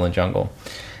the Rumble in the Jungle.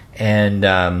 And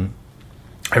I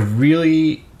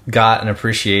really got an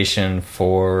appreciation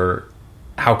for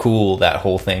how cool that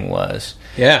whole thing was.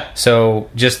 Yeah.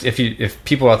 So just if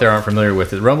people out there aren't familiar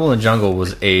with it, the Rumble in the Jungle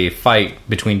was a fight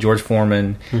between George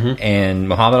Foreman and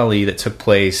Muhammad Ali that took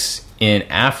place in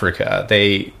Africa.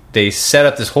 They set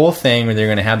up this whole thing where they're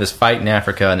going to have this fight in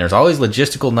Africa, and there's all these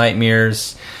logistical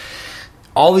nightmares.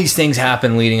 All these things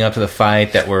happened leading up to the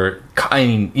fight that were,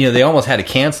 they almost had to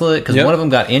cancel it because one of them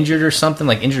got injured or something,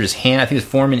 like injured his hand. I think it was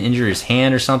Foreman injured his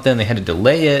hand or something. They had to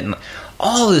delay it, and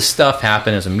all this stuff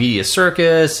happened. It was a media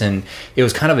circus, and it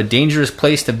was kind of a dangerous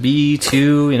place to be,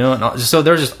 too, And so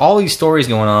there's just all these stories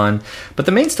going on. But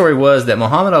the main story was that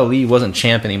Muhammad Ali wasn't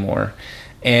champ anymore,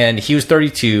 and he was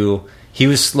 32. He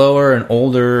was slower and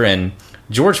older, and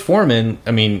George Foreman,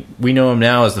 I mean, we know him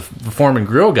now as the Foreman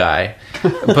Grill guy,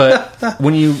 but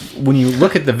when you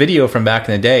look at the video from back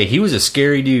in the day, he was a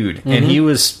scary dude, and he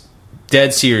was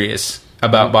dead serious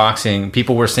about boxing.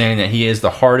 People were saying that he is the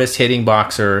hardest hitting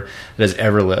boxer that has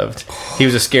ever lived. He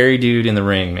was a scary dude in the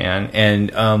ring, man.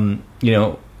 And,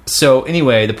 so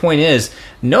anyway, the point is,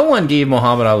 no one gave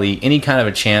Muhammad Ali any kind of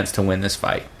a chance to win this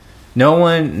fight. No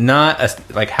one,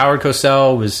 like Howard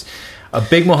Cosell was a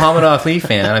big Muhammad Ali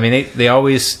fan. I mean, they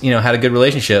always, had a good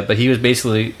relationship, but he was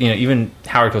basically, even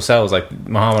Howard Cosell was like,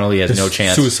 Muhammad Ali has no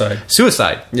chance.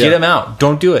 Suicide. Yeah. Get him out.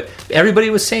 Don't do it. Everybody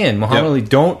was saying, Muhammad Ali,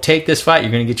 don't take this fight.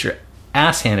 You're going to get your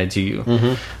ass handed to you.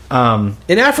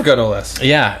 In Africa, no less.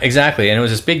 Yeah, exactly. And it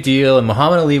was this big deal, and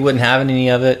Muhammad Ali wasn't having any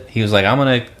of it. He was like, I'm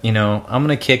going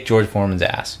to kick George Foreman's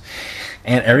ass.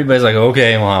 And everybody's like,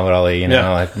 okay, Muhammad Ali,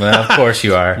 like, well, of course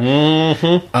you are.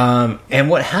 And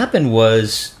what happened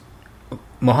was,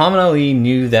 Muhammad Ali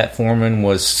knew that Foreman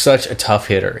was such a tough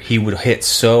hitter. He would hit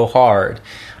so hard.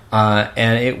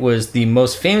 And it was the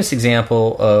most famous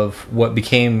example of what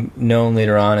became known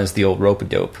later on as the old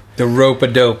rope-a-dope. The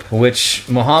rope-a-dope. Which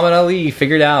Muhammad Ali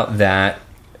figured out that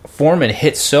Foreman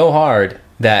hit so hard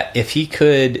that if he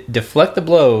could deflect the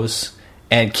blows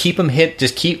and keep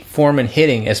Foreman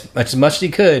hitting as much as he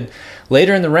could,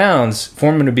 later in the rounds,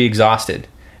 Foreman would be exhausted.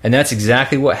 And that's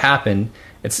exactly what happened.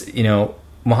 It's,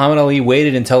 Muhammad Ali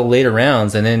waited until later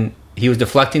rounds, and then he was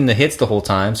deflecting the hits the whole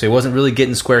time, so he wasn't really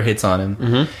getting square hits on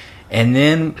him. And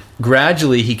then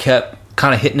gradually he kept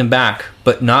kind of hitting him back,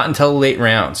 but not until the late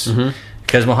rounds,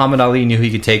 because Muhammad Ali knew he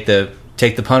could take the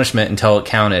punishment until it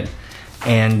counted.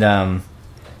 And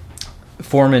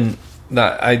Foreman,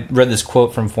 I read this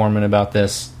quote from Foreman about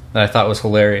this that I thought was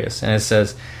hilarious, and it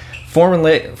says, Foreman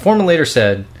later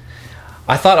said,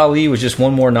 "I thought Ali was just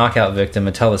one more knockout victim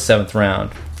until the 7th round.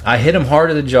 I hit him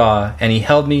hard to the jaw, and he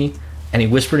held me, and he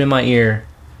whispered in my ear,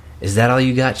 'Is that all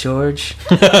you got, George?'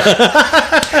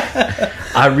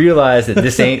 I realized that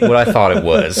this ain't what I thought it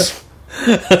was."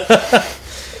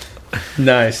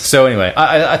 Nice. So anyway,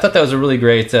 I thought that was a really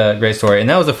great story, and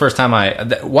that was the first time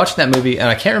watching that movie, and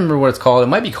I can't remember what it's called. It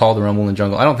might be called The Rumble in the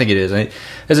Jungle. I don't think it is.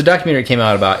 There's a documentary that came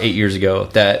out about 8 years ago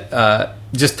that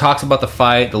just talks about the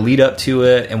fight, the lead up to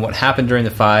it, and what happened during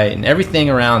the fight, and everything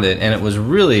around it, and it was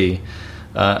really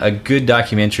a good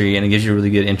documentary, and it gives you a really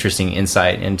good, interesting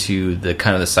insight into the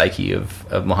kind of the psyche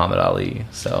of Muhammad Ali.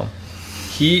 So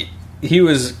he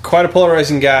was quite a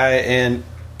polarizing guy, and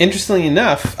interestingly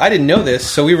enough, I didn't know this.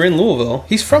 So we were in Louisville.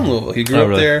 He's from Louisville. He grew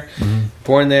up there,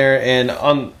 born there,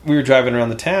 and we were driving around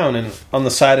the town, and on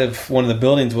the side of one of the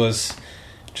buildings was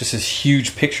just this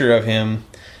huge picture of him,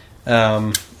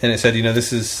 and it said,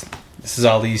 this is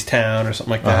Ali's town or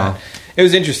something like that. It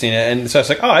was interesting, and so I was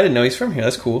like, oh, I didn't know he's from here.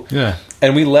 That's cool. Yeah.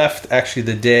 And we left actually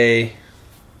the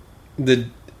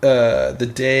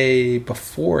day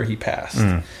before he passed.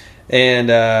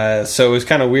 And so it was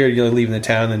kind of weird, leaving the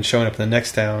town and then showing up in the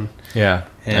next town. Yeah,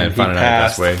 and he finding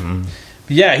passed. Out the best way.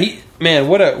 Yeah,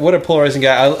 what a polarizing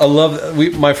guy. I love.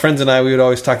 My friends and I, we would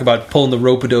always talk about pulling the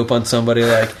rope-a-dope on somebody.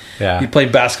 Like, you play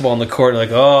basketball on the court, and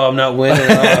like, oh, I'm not winning.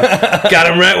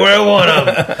 Got him right where I want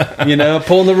him.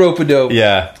 Pulling the rope-a-dope.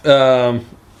 Yeah. Though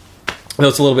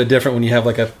it's a little bit different when you have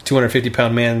like a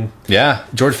 250-pound man. Yeah,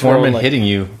 George Foreman hitting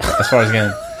you as far as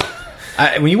again.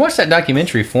 When you watch that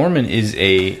documentary, Foreman is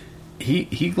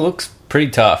he looks pretty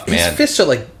tough, man. His fists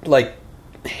are like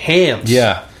hams.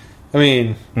 Yeah. I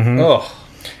mean,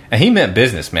 And he meant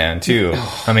business, man, too.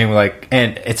 I mean,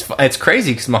 and it's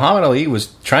crazy because Muhammad Ali was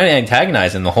trying to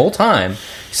antagonize him the whole time,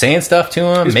 saying stuff to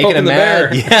him, making him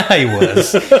mad. Yeah, he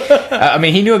was. I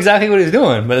mean, he knew exactly what he was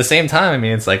doing, but at the same time, I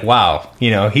mean, it's like, wow,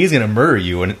 he's going to murder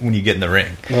you when you get in the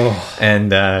ring.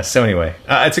 And so anyway,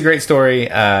 it's a great story.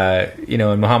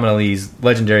 And Muhammad Ali's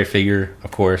legendary figure,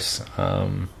 of course.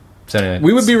 So anyway,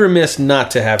 we would be remiss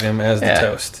not to have him as the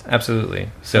toast. Absolutely.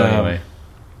 So anyway.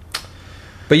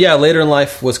 But yeah, later in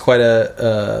life was quite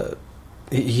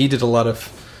he did a lot of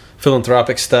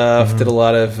philanthropic stuff, did a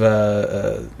lot of,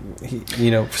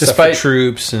 stuff for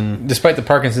troops. And despite the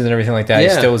Parkinson's and everything like that, he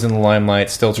still was in the limelight,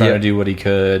 still trying to do what he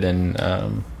could.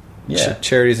 And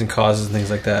charities and causes and things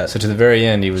like that. So to the very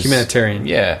end, he was... humanitarian.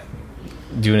 Yeah,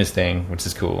 doing his thing, which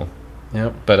is cool.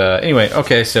 Yep. But anyway,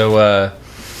 okay, so a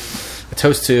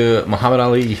toast to Muhammad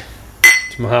Ali.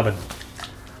 To Muhammad.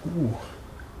 Ooh.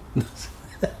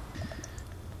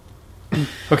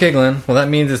 Okay, Glenn. Well, that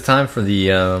means it's time for the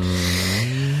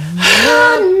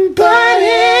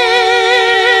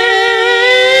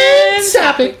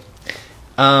topic.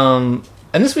 And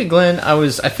this week, Glenn,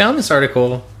 I found this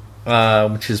article,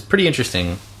 which is pretty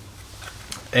interesting,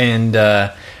 and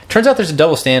turns out there's a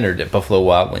double standard at Buffalo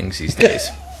Wild Wings these days.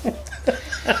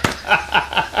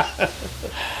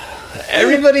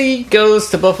 Everybody goes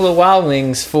to Buffalo Wild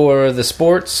Wings for the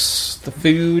sports, the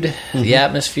food, the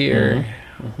atmosphere.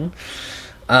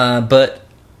 But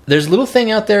there's a little thing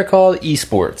out there called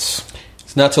eSports.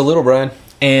 It's not so little, Brian.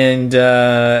 And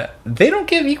they don't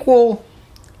give equal...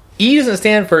 E doesn't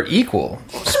stand for equal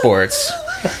sports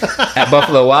at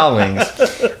Buffalo Wild Wings.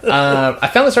 I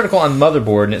found this article on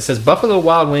Motherboard, and it says Buffalo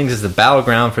Wild Wings is the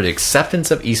battleground for the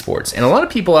acceptance of esports. And a lot of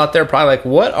people out there are probably like,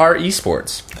 what are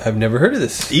esports? I've never heard of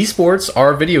this. Esports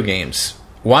are video games.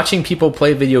 Watching people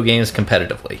play video games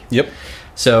competitively. Yep.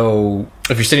 So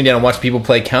if you're sitting down and watching people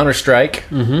play Counter-Strike,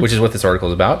 which is what this article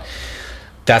is about,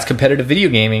 that's competitive video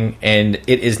gaming, and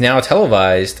it is now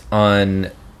televised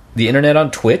on the internet on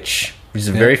Twitch, which is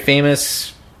a very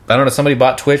famous... I don't know, somebody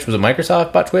bought Twitch. Was it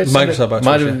Microsoft bought Twitch? Microsoft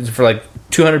bought Twitch, for like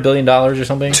 $200 billion or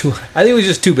something? I think it was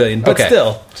just $2 billion, but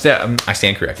still. So, I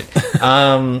stand corrected.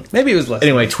 Maybe it was less.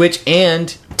 Anyway, Twitch and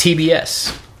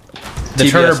TBS. The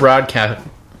Turner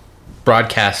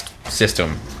Broadcast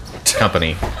System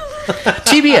Company.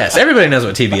 TBS. Everybody knows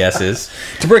what TBS is.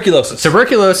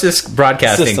 Tuberculosis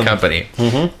Broadcasting Company.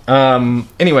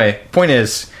 Anyway, point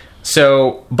is,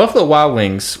 so Buffalo Wild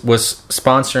Wings was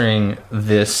sponsoring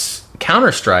this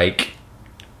Counter-Strike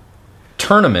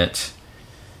tournament,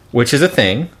 which is a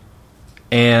thing,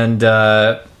 and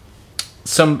there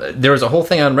was a whole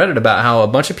thing on Reddit about how a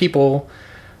bunch of people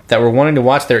that were wanting to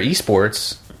watch their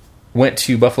esports went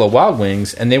to Buffalo Wild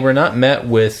Wings, and they were not met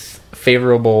with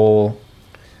favorable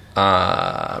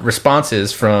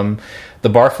responses from the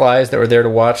barflies that were there to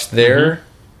watch their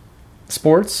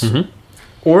sports,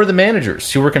 or the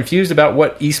managers who were confused about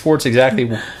what esports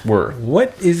exactly were.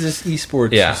 What is this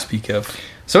esports you speak of?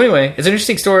 So anyway, it's an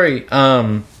interesting story,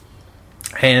 and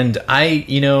I'm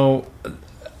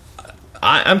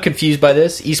confused by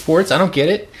this esports. I don't get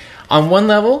it. On one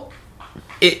level,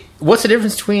 what's the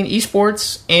difference between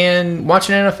esports and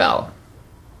watching NFL?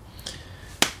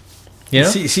 You know?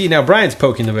 See, now Brian's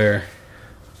poking the bear.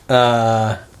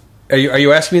 Are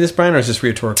you asking me this, Brian, or is this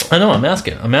rhetorical? I know. I'm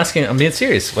asking. I'm being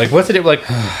serious. Like, what's it like?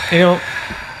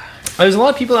 There's a lot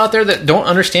of people out there that don't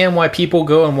understand why people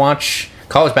go and watch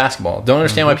college basketball. Don't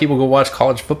understand why people go watch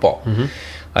college football.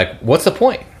 Like, what's the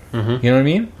point? You know what I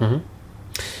mean?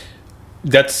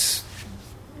 That's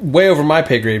way over my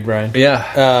pay grade, Brian.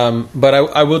 Yeah. But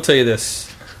I will tell you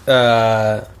this.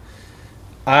 I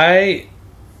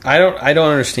don't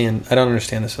understand. I don't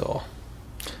understand this at all.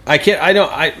 I can't.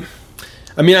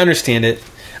 I mean, I understand it.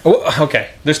 Okay,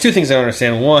 there's two things I don't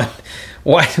understand. One,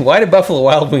 why did Buffalo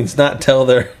Wild Wings not tell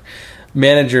their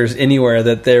managers anywhere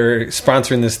that they're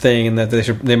sponsoring this thing and that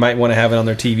they might want to have it on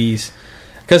their TVs?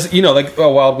 Because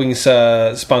Wild Wings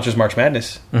sponsors March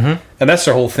Madness, and that's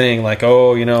their whole thing. Like,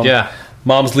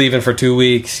 mom's leaving for 2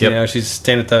 weeks. She's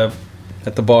staying at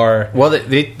the bar. Well,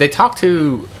 they talked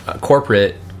to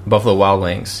corporate Buffalo Wild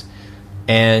Wings,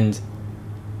 and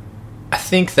I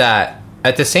think that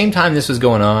at the same time this was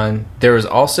going on, there was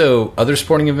also other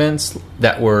sporting events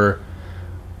that were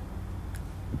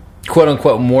quote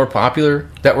unquote more popular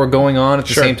that were going on at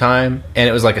the same time, and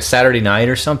it was like a Saturday night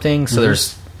or something. So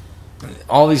there's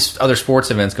all these other sports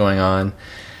events going on,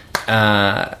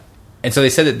 and so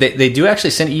they said that they do actually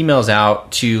send emails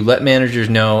out to let managers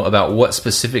know about what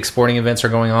specific sporting events are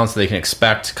going on, so they can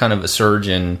expect kind of a surge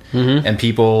in and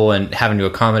people and having to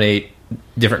accommodate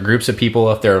different groups of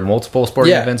people if there are multiple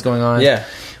sporting events going on. Yeah.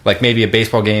 Like maybe a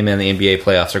baseball game and the NBA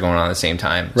playoffs are going on at the same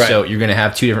time. Right. So you're going to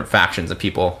have two different factions of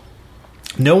people.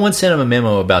 No one sent them a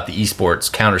memo about the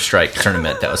eSports Counter-Strike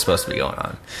tournament that was supposed to be going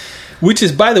on. Which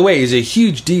is, by the way, is a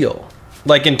huge deal.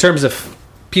 Like in terms of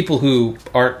people who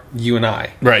aren't you and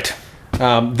I. Right.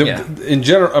 In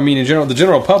general, the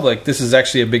general public, this is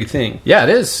actually a big thing. Yeah, it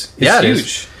is. It's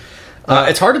huge.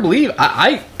 It's hard to believe.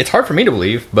 It's hard for me to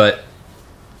believe, but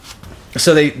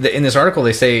so in this article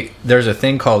they say there's a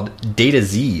thing called Data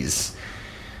Z's,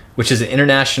 which is an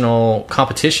international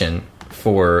competition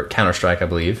for Counter-Strike, I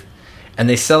believe, and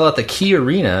they sell at the Key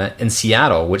Arena in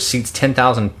Seattle, which seats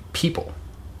 10,000 people.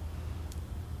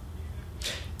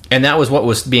 And that was what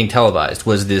was being televised,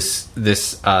 was this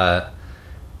Data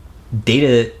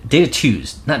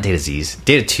 2s, not Data Z's,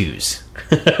 Data 2s.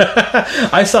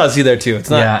 I saw a Z there too. It's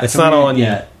not. It's not all on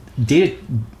you.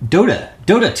 Dota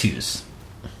 2s.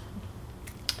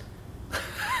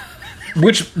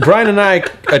 Which Brian and I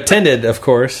attended, of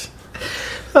course.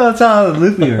 Oh, that's how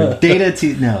Luke were. Data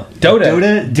 2. No.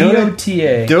 Dota.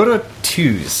 D-O-T-A. Dota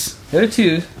 2s. Dota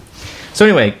 2s. So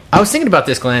anyway, I was thinking about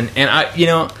this, Glenn, and I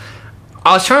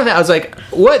was trying to think, I was like,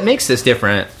 what makes this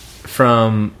different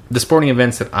from the sporting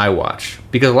events that I watch?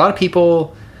 Because a lot of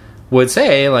people would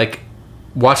say, like,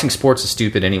 watching sports is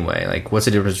stupid anyway. Like, what's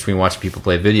the difference between watching people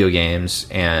play video games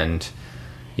and,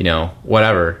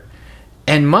 whatever?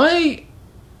 And my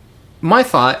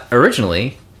thought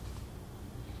originally,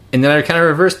 and then I kind of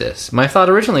reversed this. My thought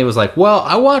originally was like, well,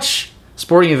 I watch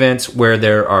sporting events where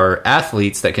there are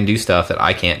athletes that can do stuff that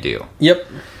I can't do. Yep.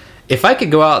 If I could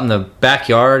go out in the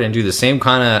backyard and do the same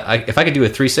kind of... if I could do a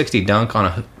 360 dunk on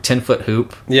a 10-foot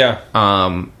hoop... Yeah.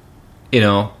 Then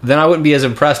I wouldn't be as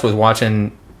impressed with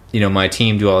watching, my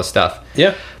team do all this stuff.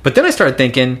 Yeah. But then I started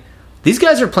thinking, these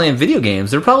guys are playing video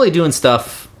games. They're probably doing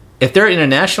stuff... If they're in a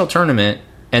national tournament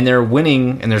and they're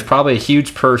winning, and there's probably a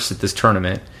huge purse at this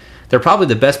tournament, they're probably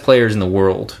the best players in the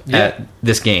world at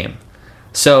this game.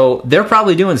 So they're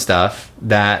probably doing stuff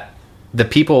that the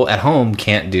people at home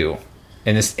can't do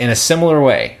in a similar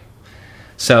way.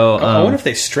 So I wonder if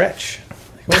they stretch. I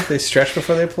wonder if they stretch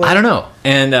before they play. I don't know.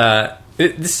 And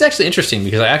this is actually interesting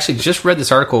because I actually just read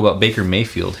this article about Baker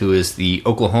Mayfield, who is the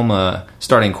Oklahoma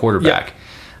starting quarterback.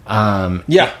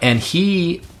 Yep. And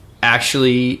he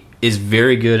actually is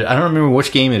very good. I don't remember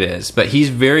which game it is, but he's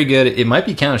very good. It might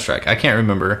be Counter-Strike. I can't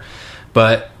remember.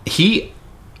 But he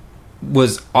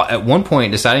was at one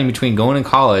point deciding between going to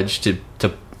college to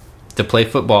play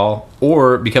football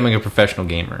or becoming a professional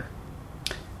gamer.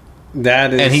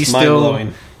 That is, and he's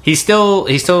mind-blowing. He still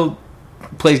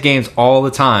plays games all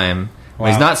the time. Wow.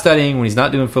 When he's not studying, when he's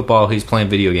not doing football, he's playing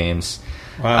video games.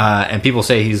 Wow. And people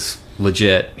say he's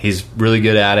legit. He's really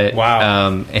good at it.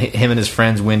 Wow. Him and his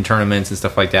friends win tournaments and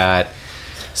stuff like that.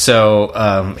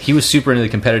 So he was super into the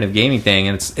competitive gaming thing,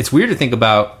 and it's weird to think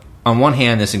about. On one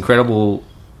hand, this incredible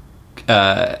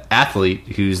athlete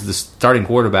who's the starting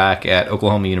quarterback at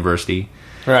Oklahoma University,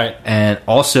 right, and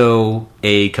also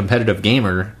a competitive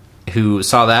gamer who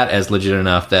saw that as legit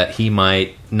enough that he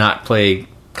might not play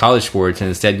college sports and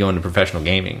instead go into professional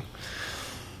gaming.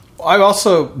 I've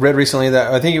also read recently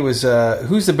that I think it was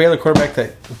who's the Baylor quarterback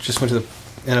that just went to the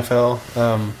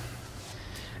NFL.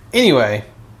 Anyway,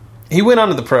 he went on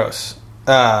to the pros.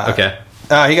 Okay.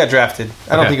 He got drafted.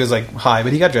 I don't Okay. think it was like high,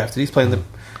 but he got drafted.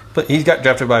 He got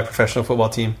drafted by a professional football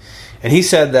team, and he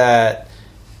said that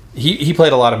he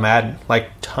played a lot of Madden, like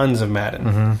tons of Madden,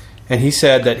 Mm-hmm. and he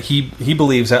said that he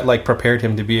believes that like prepared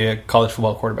him to be a college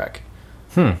football quarterback.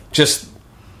 Just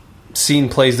seeing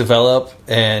plays develop,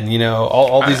 and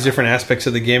all these different aspects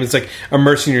of the game. It's like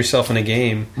immersing yourself in a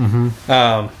game.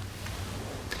 I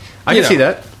can see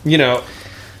that.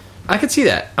 I could see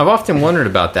that. I've often wondered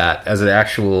about that as an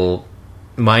actual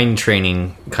mind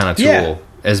training kind of tool,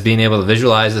 as being able to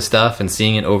visualize the stuff and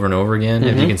seeing it over and over again.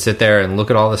 If you can sit there and look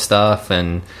at all the stuff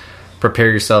and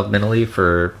prepare yourself mentally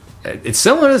for, it's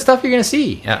similar to the stuff you're going to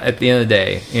see at the end of the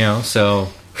day, so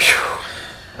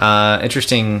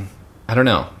interesting. I don't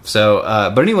know. So,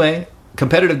 but anyway,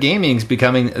 competitive gaming is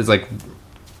becoming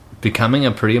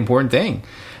a pretty important thing.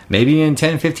 Maybe in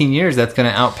 10, 15 years, that's going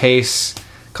to outpace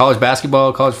college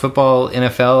basketball, college football,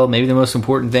 NFL. Maybe the most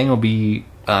important thing will be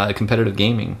competitive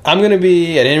gaming. I'm going to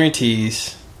be at Henry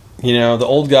T's, the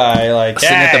old guy, like,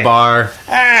 sitting at the bar.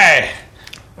 Hey,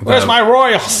 where's my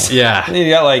Royals? Yeah. And then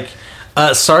you got, like...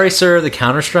 sorry, sir, the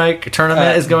Counter-Strike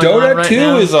tournament is going on right now.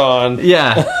 Dota 2 is on.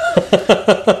 Yeah.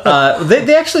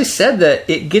 They actually said that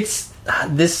it gets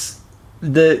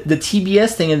the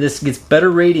TBS thing of this gets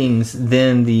better ratings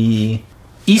than the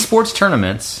eSports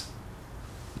tournaments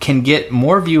can get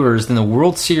more viewers than the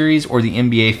World Series or the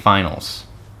NBA Finals.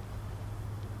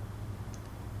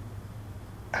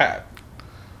 I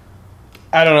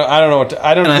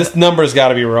don't know. This number's got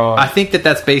to be wrong. I think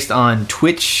that's based on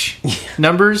Twitch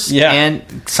numbers and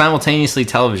simultaneously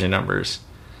television numbers.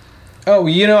 Oh,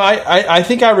 I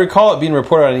think I recall it being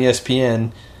reported on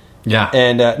ESPN. Yeah.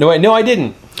 And no, I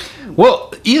didn't.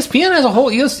 Well, ESPN has a whole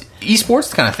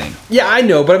eSports kind of thing. Yeah, I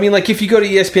know, but I mean, like, if you go to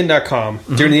ESPN.com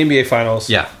during the NBA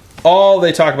Finals, all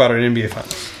they talk about are NBA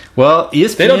Finals. Well,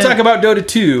 ESPN... They don't talk about Dota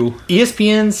 2.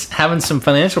 ESPN's having some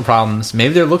financial problems.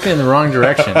 Maybe they're looking in the wrong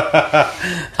direction.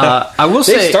 I will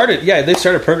say... They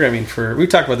started programming for... We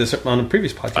talked about this on a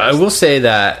previous podcast. I will say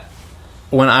that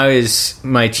when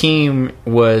my team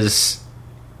was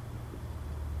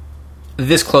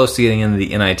this close to getting into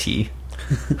the NIT...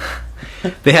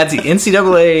 They had the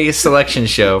NCAA selection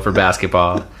show for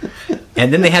basketball,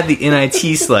 and then they had the NIT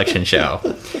selection show.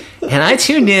 And I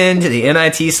tuned in to the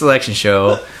NIT selection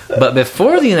show, but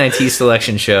before the NIT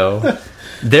selection show,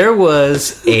 there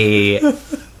was a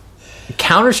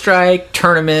Counter-Strike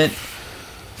tournament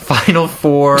Final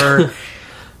Four.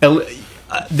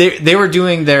 They were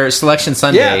doing their selection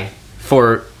Sunday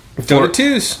for Dota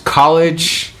 2s.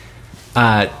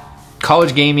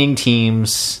 College gaming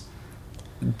teams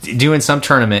doing some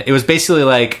tournament. It was basically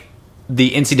like the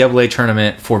NCAA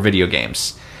tournament for video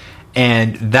games,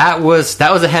 and that was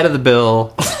ahead of the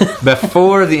bill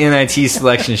before the NIT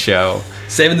selection show.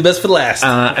 Saving the best for last.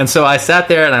 And so I sat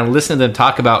there and I listened to them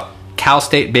talk about Cal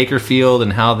State Bakersfield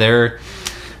and how their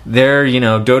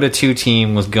Dota 2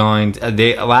 team was going.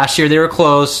 Last year they were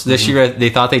close. This year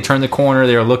they thought they turned the corner.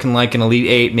 They were looking like an Elite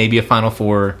Eight, maybe a Final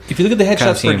Four. If you look at the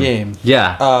headshots per game,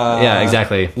 yeah,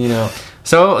 exactly.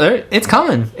 So it's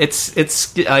coming.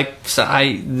 It's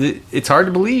hard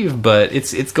to believe, but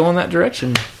it's going that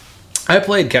direction. I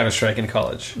played Counter-Strike in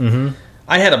college. Mm-hmm.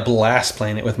 I had a blast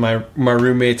playing it with my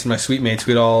roommates and my suite mates.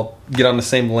 We'd all get on the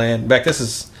same LAN. This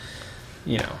is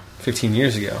 15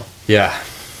 years ago. Yeah.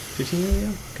 15 years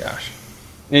ago? Gosh.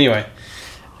 Anyway,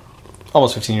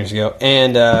 almost 15 years ago.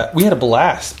 And we had a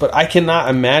blast, but I cannot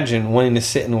imagine wanting to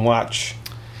sit and watch.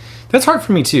 That's hard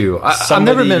for me, too. I've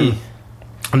never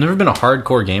been a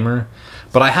hardcore gamer,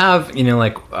 but I have, we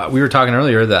were talking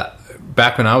earlier that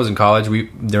back when I was in college,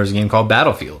 there was a game called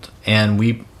Battlefield, and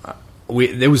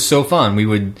it was so fun. We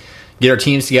would get our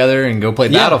teams together and go play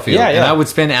Battlefield, and I would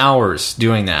spend hours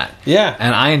doing that. Yeah.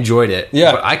 And I enjoyed it.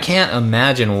 Yeah. But I can't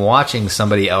imagine watching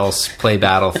somebody else play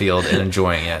Battlefield and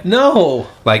enjoying it. No.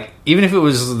 Even if it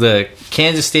was the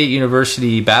Kansas State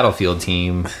University Battlefield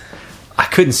team, I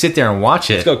couldn't sit there and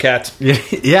watch it. Let's go, Cats.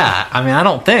 Yeah. I mean, I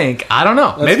don't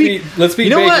know. Let's be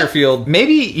Bakerfield.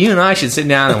 Maybe you and I should sit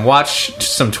down and watch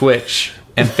some Twitch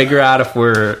and figure out if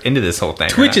we're into this whole thing.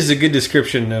 Twitch is a good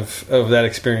description of that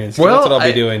experience. Well, that's what I'll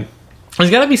be doing. There's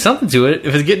got to be something to it.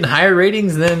 If it's getting higher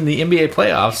ratings than the NBA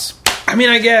playoffs. I mean,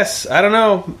 I guess. I don't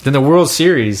know. Than the World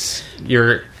Series.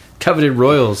 Your coveted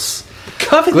Royals.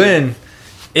 Coveted? Glenn,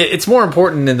 it's more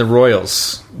important than the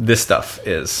Royals, this stuff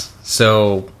is.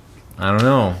 So, I don't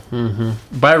know.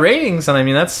 Mm-hmm. By ratings, and I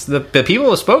mean, that's the people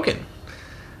have spoken.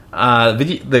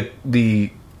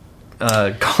 The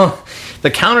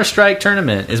Counter-Strike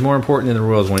tournament is more important than the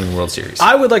Royals winning the World Series.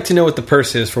 I would like to know what the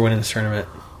purse is for winning this tournament.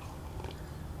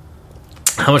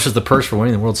 How much is the purse for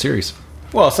winning the World Series?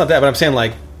 Well, it's not that, but I'm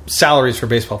saying salaries for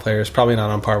baseball players probably not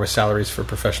on par with salaries for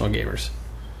professional gamers.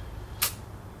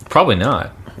 Probably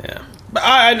not. Yeah. But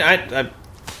I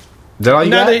is that all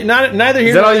you got? Neither here.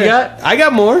 Is that all you got? I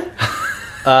got more.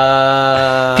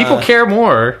 People care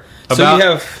more about so you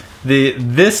have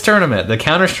this tournament, the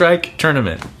Counter-Strike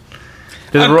tournament,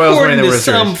 the Royals winning the According to World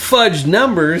some Series. fudge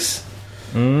numbers.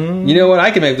 You know what?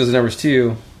 I can make those numbers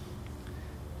too.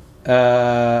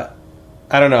 I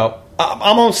don't know.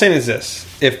 I'm all saying is this.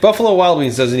 If Buffalo Wild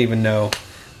Wings doesn't even know,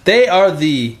 they are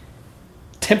the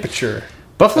temperature.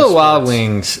 Buffalo Wild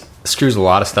Wings screws a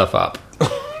lot of stuff up.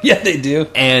 Yeah, they do.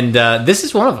 And this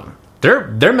is one of them.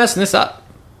 They're messing this up.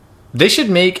 They should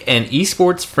make an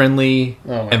esports friendly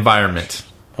environment.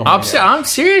 I'm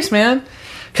serious, man.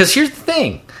 Because here's the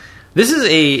thing. This is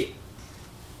a...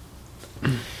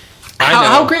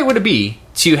 How great would it be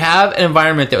to have an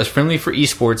environment that was friendly for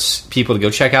esports people to go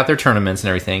check out their tournaments and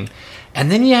everything, and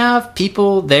then you have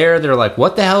people there that are like,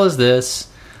 what the hell is this?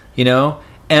 You know?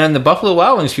 And the Buffalo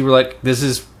Wild Wings people are like, this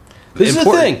is important.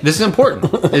 A thing. This is important.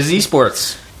 This is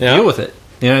esports. Yeah. Deal with it.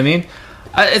 You know what I mean?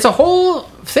 It's a whole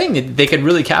thing that they could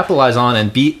really capitalize on,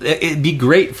 and it'd be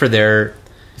great for their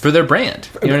brand.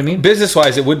 You know what I mean?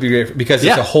 Business-wise, it would be great because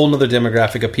it's a whole nother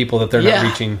demographic of people that they're not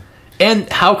reaching.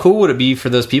 And how cool would it be for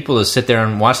those people to sit there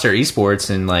and watch their esports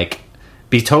and like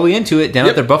be totally into it down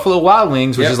at their Buffalo Wild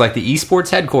Wings, which is like the esports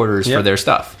headquarters for their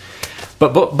stuff.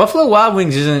 But Buffalo Wild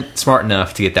Wings isn't smart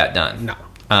enough to get that done.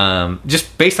 No.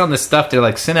 Just based on this stuff, they're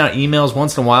like send out emails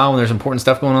once in a while when there's important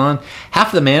stuff going on. Half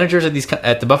of the managers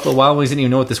at the Buffalo Wild Wings didn't even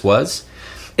know what this was.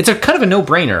 It's a kind of a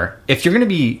no-brainer if you're going to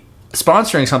be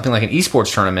sponsoring something like an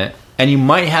esports tournament, and you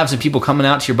might have some people coming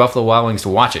out to your Buffalo Wild Wings to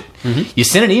watch it. Mm-hmm. You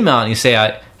send an email and you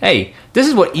say, hey, this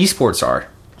is what esports are.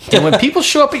 And when people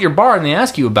show up at your bar and they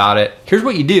ask you about it, here's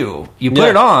what you do. You put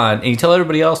it on and you tell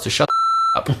everybody else to shut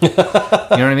up. You know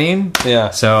what I mean? Yeah.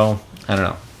 So, I don't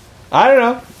know.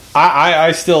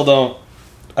 I still don't.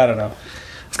 I don't know.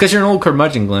 It's because you're an old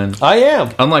curmudgeon, Glenn. I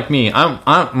am. Unlike me.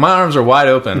 My arms are wide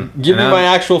open. Give me my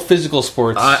actual physical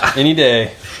sports any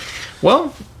day.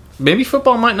 Well, maybe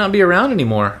football might not be around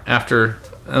anymore after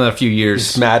a few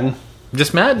years. Just Madden.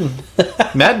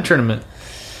 Madden tournament.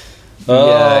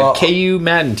 The KU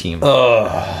Madden team.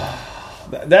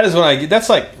 That is when I get... That's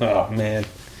like... Oh, man.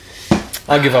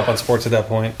 I'll give up on sports at that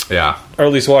point. Yeah. Or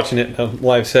at least watching it in a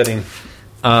live setting.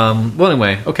 Well,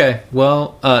 anyway. Okay.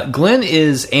 Well, Glenn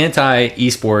is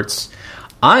anti-esports.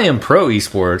 I am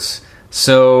pro-esports.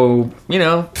 So, you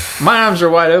know, my arms are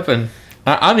wide open.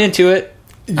 I'm into it.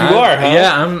 You are, huh?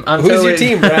 Yeah, I'm Who's totally... your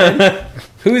team, Brian?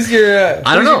 Who's your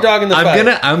I don't know. Your dog in the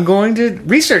fight? I'm going to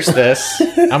research this.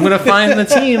 I'm going to find the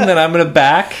team that I'm going to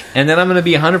back, and then I'm going to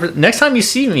be 100%. Next time you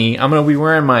see me, I'm going to be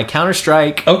wearing my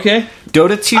Counter-Strike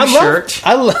Dota 2 shirt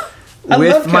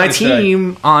with my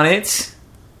team on it,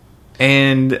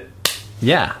 and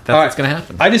yeah, that's what's going to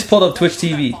happen. I just pulled up Twitch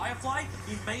TV.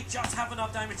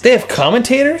 They have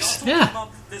commentators? Yeah.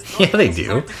 Yeah, they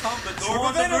do. The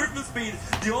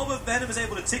orb of venom is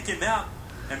able to tick him out.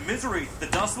 And Misery, the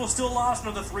dust will still last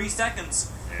another 3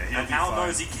 seconds. And Al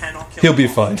knows he cannot kill He'll him. be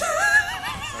fine. So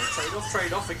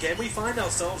trade-off. Again, we find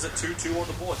ourselves at 2-2 on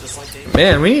the board, just like game.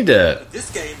 Man, we need to...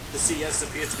 This game, the CS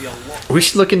appears to be a lot... We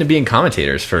should look into being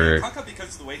commentators for... Kaka,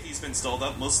 because of the way he's been stalled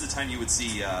up, most of the time you would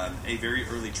see a very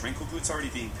early Tranquil Boots already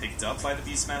being picked up by the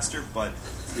Beastmaster, but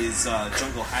his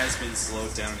jungle has been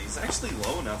slowed down, and he's actually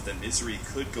low enough that Misery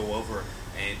could go over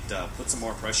and put some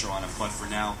more pressure on him, but for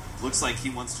now, looks like he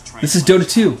wants to try This and is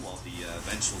Dota 2. while the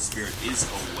Vengeful Spirit is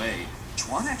away.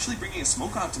 Chuan actually bringing a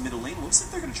smoke out to middle lane. Looks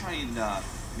like they're going to try and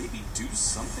maybe do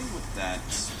something with that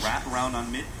wrap around on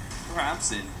mid,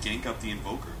 perhaps, and gank up the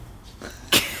Invoker.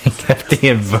 the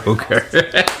Invoker.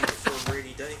 For a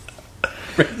rainy day.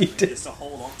 Rainy day. Just to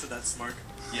hold on to that smoke.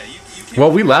 Yeah, you can't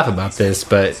Well, we laugh about this,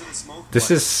 but this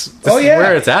is yeah.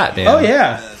 where it's at, man. Oh,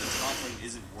 yeah. The top lane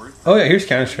isn't worth Oh, yeah, here's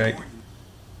Counter-Strike.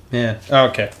 Man. Oh,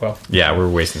 okay, well. Yeah, we're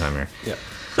wasting time here. Yeah.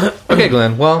 Okay,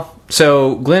 Glenn. Well,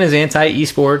 so Glenn is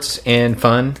anti-esports and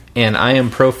fun, and I am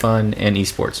pro-fun and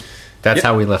esports. That's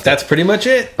how we left That's pretty much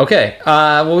it. it. Okay.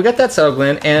 Well, we got that settled,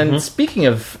 Glenn. And speaking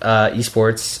of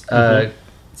esports,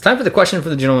 it's time for the question for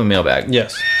the Gentleman Mailbag.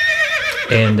 Yes.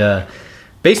 And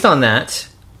based on that,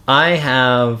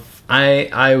 I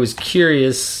was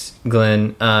curious,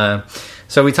 Glenn.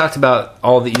 So we talked about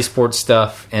all the esports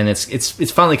stuff, and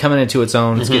it's finally coming into its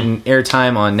own. It's getting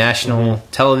airtime on national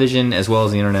television as well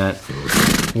as the internet.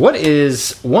 What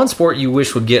is one sport you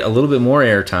wish would get a little bit more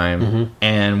airtime,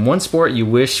 and one sport you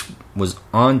wish was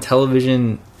on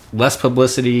television, less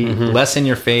publicity, less in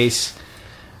your face?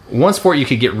 One sport you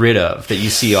could get rid of that you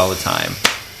see all the time.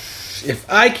 If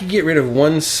I could get rid of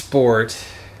one sport,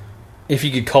 if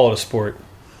you could call it a sport,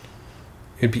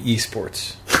 it'd be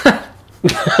esports.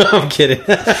 I'm kidding.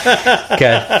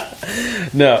 Okay.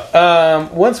 No.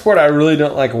 One sport I really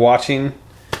don't like watching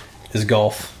is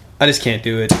golf. I just can't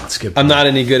do it. That's a good point. I'm not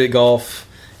any good at golf.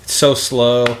 It's so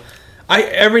slow.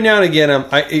 Every now and again,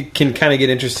 it can kind of get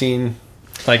interesting.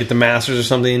 like at the Masters or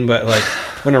something. But like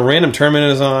when a random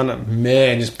tournament is on,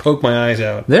 man, just poke my eyes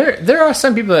out. There are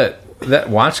some people that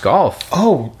watch golf.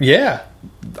 Oh yeah,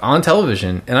 on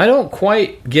television, and I don't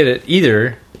quite get it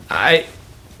either. I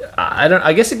don't.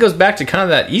 I guess it goes back to kind of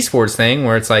that eSports thing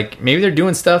where it's like maybe they're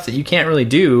doing stuff that you can't really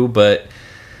do, but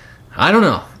I don't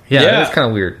know. Yeah, it's kind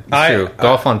of weird. It's true.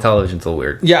 Golf on television's a little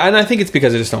weird. Yeah, and I think it's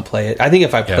because I just don't play it. I think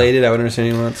if I played it, I would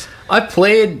understand it once. I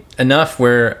played enough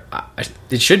where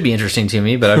it should be interesting to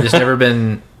me, but I've just never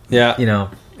been,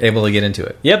 able to get into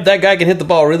it. Yep, that guy can hit the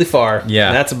ball really far. Yeah.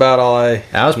 And that's about all I...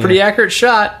 That was a pretty accurate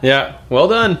shot. Yeah, well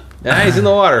done. Now he's in the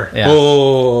water. Yeah.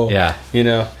 Oh, yeah.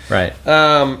 Right.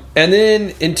 And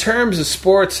then in terms of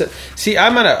sports, see,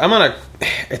 I'm on a.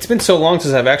 It's been so long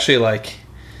since I've actually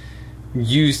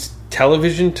used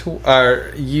television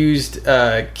used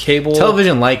cable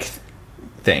television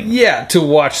thing. Yeah, to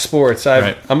watch sports.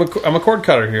 I'm a cord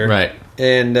cutter here. Right.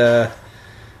 And yeah,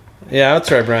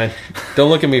 that's right, Brian. Don't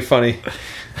look at me funny.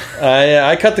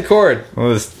 I cut the cord. I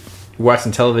was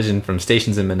watching television from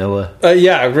stations in Manila.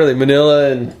 Yeah, really,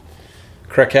 Manila and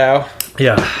Krakow.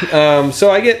 Yeah.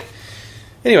 So I get...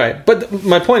 Anyway, but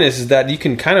my point is that you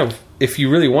can kind of, if you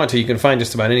really want to, you can find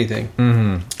just about anything.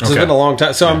 Mm-hmm. Okay. So it's been a long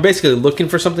time. So I'm basically looking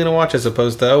for something to watch as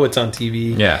opposed to, it's on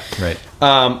TV. Yeah, right.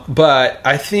 But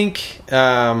I think...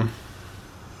 but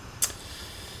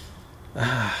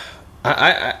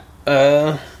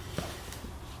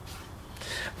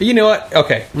you know what?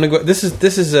 Okay, I'm gonna go. This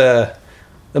is I'm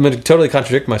gonna totally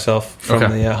contradict myself from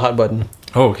the hot button.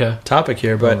 Oh, okay. Topic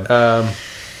here, but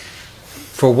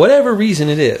for whatever reason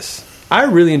it is, I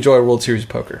really enjoy World Series of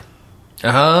Poker. Oh,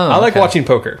 I like watching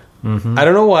poker. Mm-hmm. I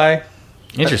don't know why.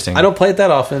 Interesting. I don't play it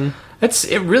that often.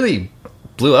 It really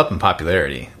blew up in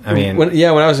popularity. I mean, when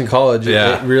I was in college,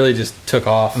 it really just took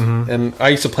off. Mm-hmm. And I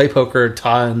used to play poker a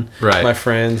ton with my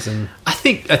friends. And I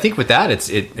think with that,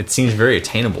 it seems very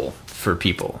attainable for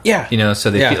people. Yeah, so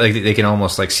they feel like they can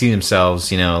almost see themselves.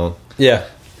 Getting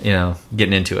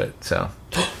into it. So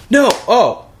no.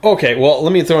 Oh, okay. Well,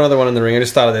 let me throw another one in the ring. I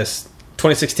just thought of this.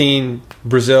 2016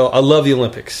 Brazil. I love the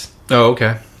Olympics. Oh,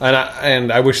 okay.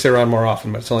 And I wish they were on more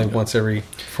often, but it's only once every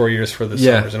 4 years for the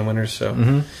summers and winters. So,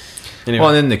 anyway. Well,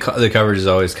 and then the coverage is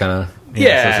always kind of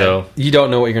so you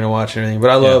don't know what you're going to watch or anything.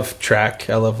 But I love track.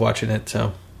 I love watching it.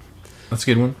 So that's a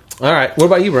good one. All right. What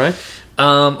about you, Brian?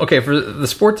 Okay, for the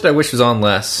sport that I wish was on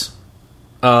less,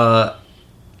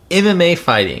 MMA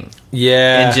fighting.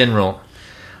 Yeah. In general.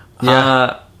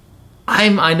 Yeah.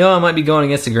 I know I might be going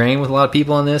against the grain with a lot of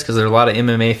people on this because there are a lot of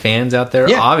MMA fans out there,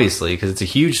 obviously, because it's a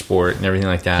huge sport and everything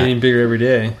like that. Getting bigger every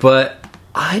day. But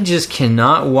I just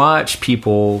cannot watch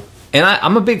people, and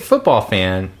I'm a big football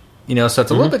fan, so it's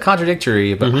a little bit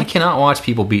contradictory, but I cannot watch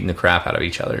people beating the crap out of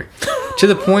each other to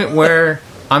the point where,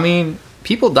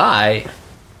 people die.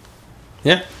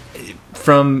 Yeah.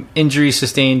 From injuries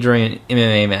sustained during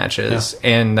MMA matches,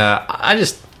 and I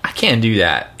can't do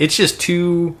that. It's just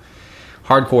too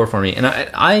hardcore for me, and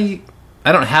I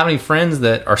don't have any friends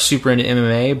that are super into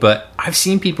MMA, but I've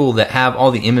seen people that have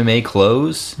all the MMA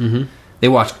clothes. Mm-hmm.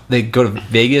 They go to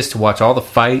Vegas to watch all the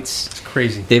fights. It's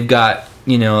crazy. They've got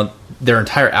their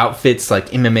entire outfits like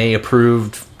MMA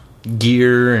approved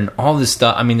gear and all this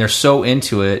stuff. They're so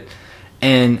into it,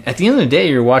 and at the end of the day,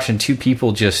 you're watching two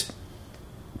people just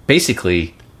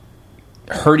basically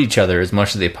hurt each other as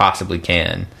much as they possibly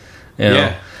can.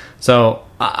 Yeah. So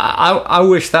I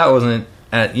wish that wasn't.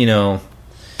 I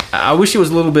wish it was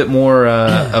a little bit more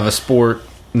of a sport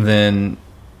than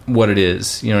what it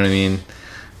is. You know what I mean?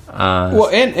 Well,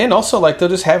 and also they'll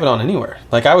just have it on anywhere.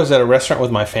 I was at a restaurant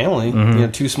with my family,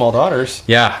 two small daughters.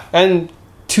 Yeah. And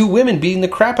two women beating the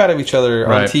crap out of each other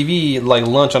on TV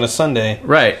lunch on a Sunday.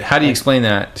 Right. How do you explain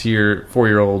that to your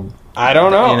 4-year-old? I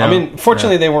don't know.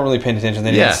 Fortunately, they weren't really paying attention.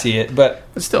 They didn't see it, but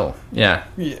still, yeah,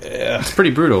 it's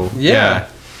pretty brutal. Yeah.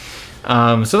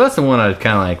 So that's the one I'd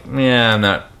kind of I'm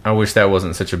not. I wish that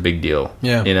wasn't such a big deal.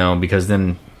 Yeah. Because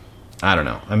then I don't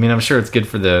know. I'm sure it's good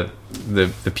for the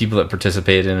people that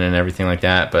participate in it and everything like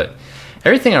that. But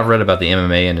everything I've read about the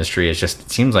MMA industry it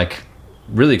seems like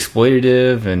really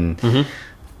exploitative and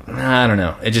I don't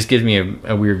know. It just gives me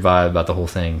a weird vibe about the whole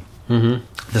thing. Mm-hmm.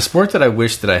 The sport that I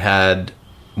wish that I had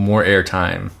more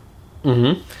airtime.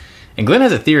 Mm-hmm. And Glenn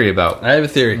has a theory about I have a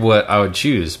theory what I would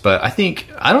choose, but I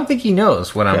don't think he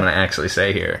knows what I'm going to actually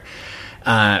say here.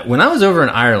 When I was over in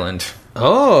Ireland,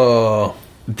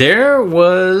 there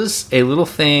was a little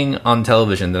thing on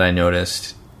television that I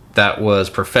noticed that was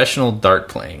professional dart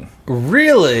playing.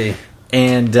 Really?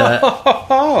 And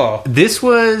this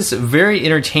was very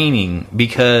entertaining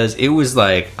because it was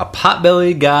like a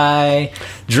pot-bellied guy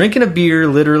drinking a beer,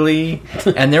 literally,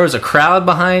 and there was a crowd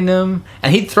behind him,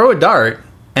 and he'd throw a dart,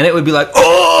 and it would be like,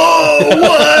 oh,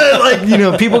 what? Like, you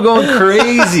know, people going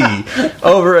crazy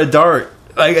over a dart.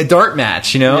 Like a dart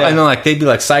match, you know? Yeah. And then, like, they'd be,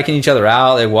 like, psyching each other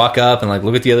out. They'd walk up and, like,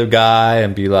 look at the other guy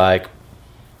and be like,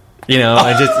 you know,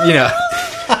 I just, you know,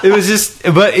 it was just,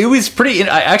 but it was pretty,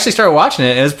 I actually started watching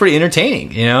it and it was pretty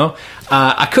entertaining, you know?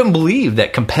 I couldn't believe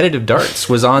that competitive darts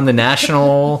was on the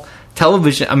national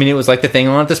television. I mean, it was like the thing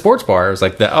on at the sports bar. It was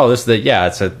like, it's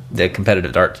the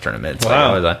competitive darts tournament. It's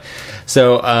wow. Like,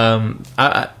 so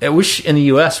I wish in the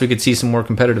U.S. we could see some more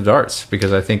competitive darts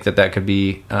because I think that could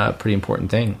be a pretty important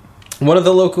thing. One of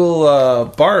the local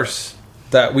bars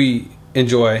that we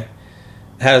enjoy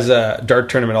has a dart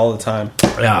tournament all the time.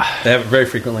 Yeah, they have it very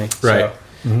frequently. Right.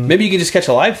 So maybe you could just catch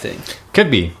a live thing.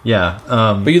 Could be. Yeah.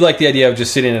 But you like the idea of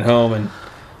just sitting at home and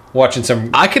watching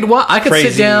some. I could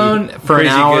sit down for an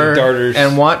hour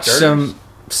and watch some.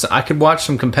 I could watch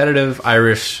some competitive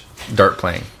Irish dart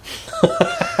playing.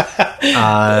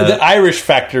 The Irish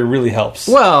factor really helps.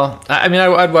 Well, I mean,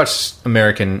 I'd watch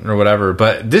American or whatever,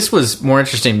 but this was more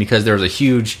interesting because there was a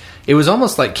huge. It was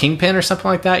almost like Kingpin or something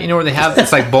like that. You know, where they have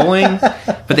it's like bowling,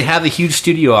 but they have the huge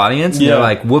studio audience. And they're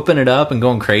like whooping it up and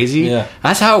going crazy. Yeah.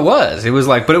 That's how it was. It was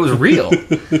like, but it was real.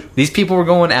 These people were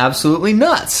going absolutely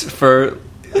nuts for,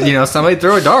 you know, somebody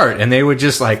throw a dart, and they would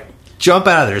just like jump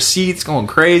out of their seats, going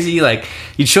crazy. Like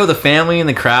you'd show the family in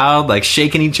the crowd, like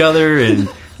shaking each other and.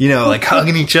 You know, like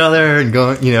hugging each other and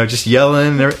going, you know, just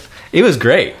yelling. It was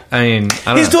great. I mean,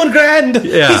 he's doing grand.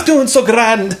 Yeah. He's doing so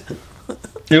grand.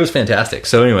 It was fantastic.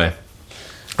 So anyway,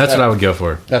 that's what I would go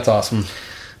for. That's awesome.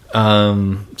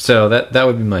 So that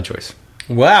would be my choice.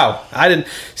 Wow. I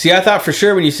thought for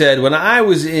sure when you said, when I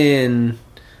was in,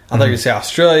 I thought you were going to say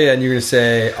Australia and you're going to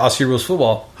say Aussie Rules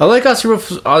Football. I like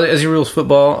Aussie Rules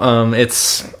Football.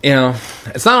 It's, you know,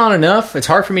 it's not on enough. It's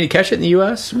hard for me to catch it in the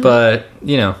U.S., but,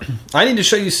 you know. I need to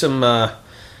show you some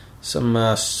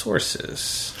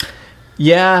sources.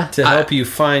 Yeah. To help you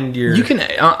find your... You can,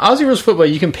 Aussie Rules Football,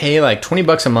 you can pay like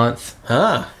 $20 a month.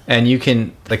 And you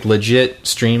can like legit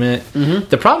stream it. Mm-hmm.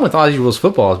 The problem with Aussie Rules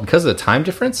Football is because of the time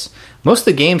difference, most of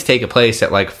the games take place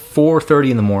at like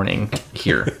 4:30 in the morning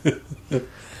here.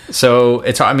 So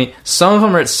it's, I mean, some of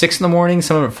them are at 6 in the morning,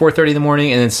 some of them are at 4:30 in the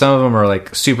morning, and then some of them are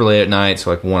like super late at night, so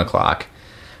like 1 o'clock.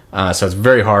 So it's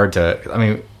very hard to. I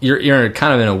mean, you're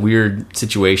kind of in a weird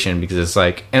situation because it's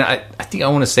like, and I think I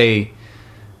want to say,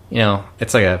 you know,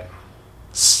 it's like a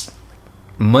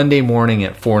Monday morning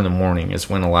at 4 in the morning is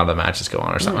when a lot of the matches go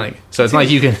on or something like. So it's not like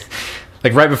you can.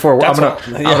 Like right before, I'm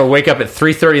gonna wake up at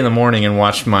 3:30 in the morning and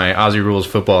watch my Aussie Rules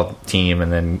Football team, and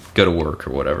then go to work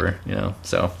or whatever, you know.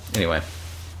 So anyway.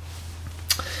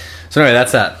 So anyway,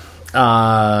 that's that.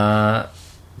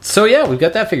 So yeah, we've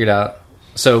got that figured out.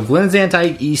 So Glenn's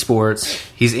anti eSports.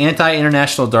 He's anti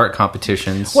international dart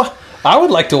competitions. Well, I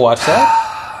would like to watch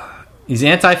that. He's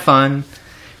anti fun.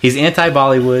 He's anti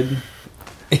Bollywood.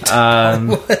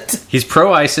 What? He's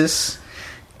pro ISIS.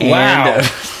 Wow.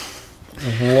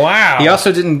 Wow. He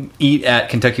also didn't eat at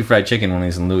Kentucky Fried Chicken when he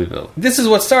was in Louisville. This is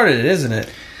what started it, isn't it?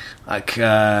 Like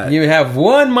you have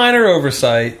one minor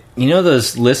oversight. You know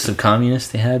those lists of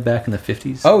communists they had back in the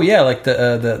 50s? Oh yeah, like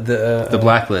the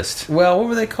blacklist. Well, what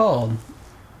were they called?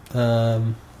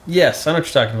 Yes, I know what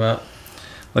you're talking about.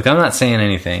 Look, I'm not saying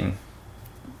anything.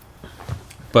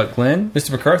 But Glenn?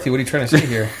 Mr. McCarthy, what are you trying to say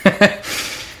here?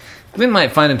 Glenn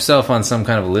might find himself on some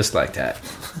kind of a list like that,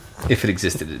 if it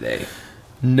existed today.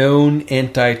 Known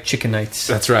anti-chickenites.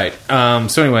 That's right.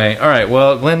 So anyway, all right.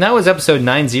 Well, Glenn, that was episode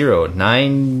 90. Episode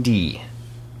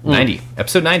 90. I'm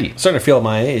starting to feel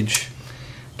my age.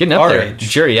 Getting up Our there. age.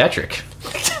 Geriatric.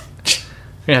 You're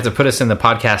going to have to put us in the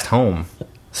podcast home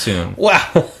soon.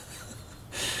 Wow.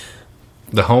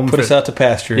 The home. Put us out to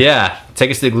pasture. Yeah.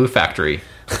 Take us to the glue factory.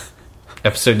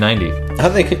 Episode 90. I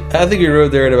think we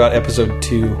rode there at about episode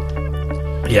 2.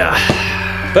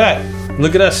 Yeah. But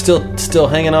look at us still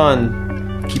hanging on.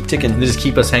 Keep ticking. They just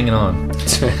keep us hanging on.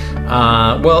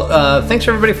 Well, thanks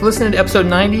for everybody for listening to episode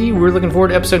 90. We're looking forward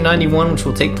to episode 91, which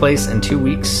will take place in 2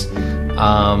 weeks.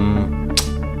 I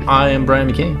am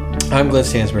Brian McKinney. I'm Glenn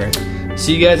Stansberry.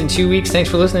 See you guys in 2 weeks. Thanks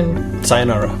for listening.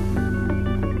 Sayonara.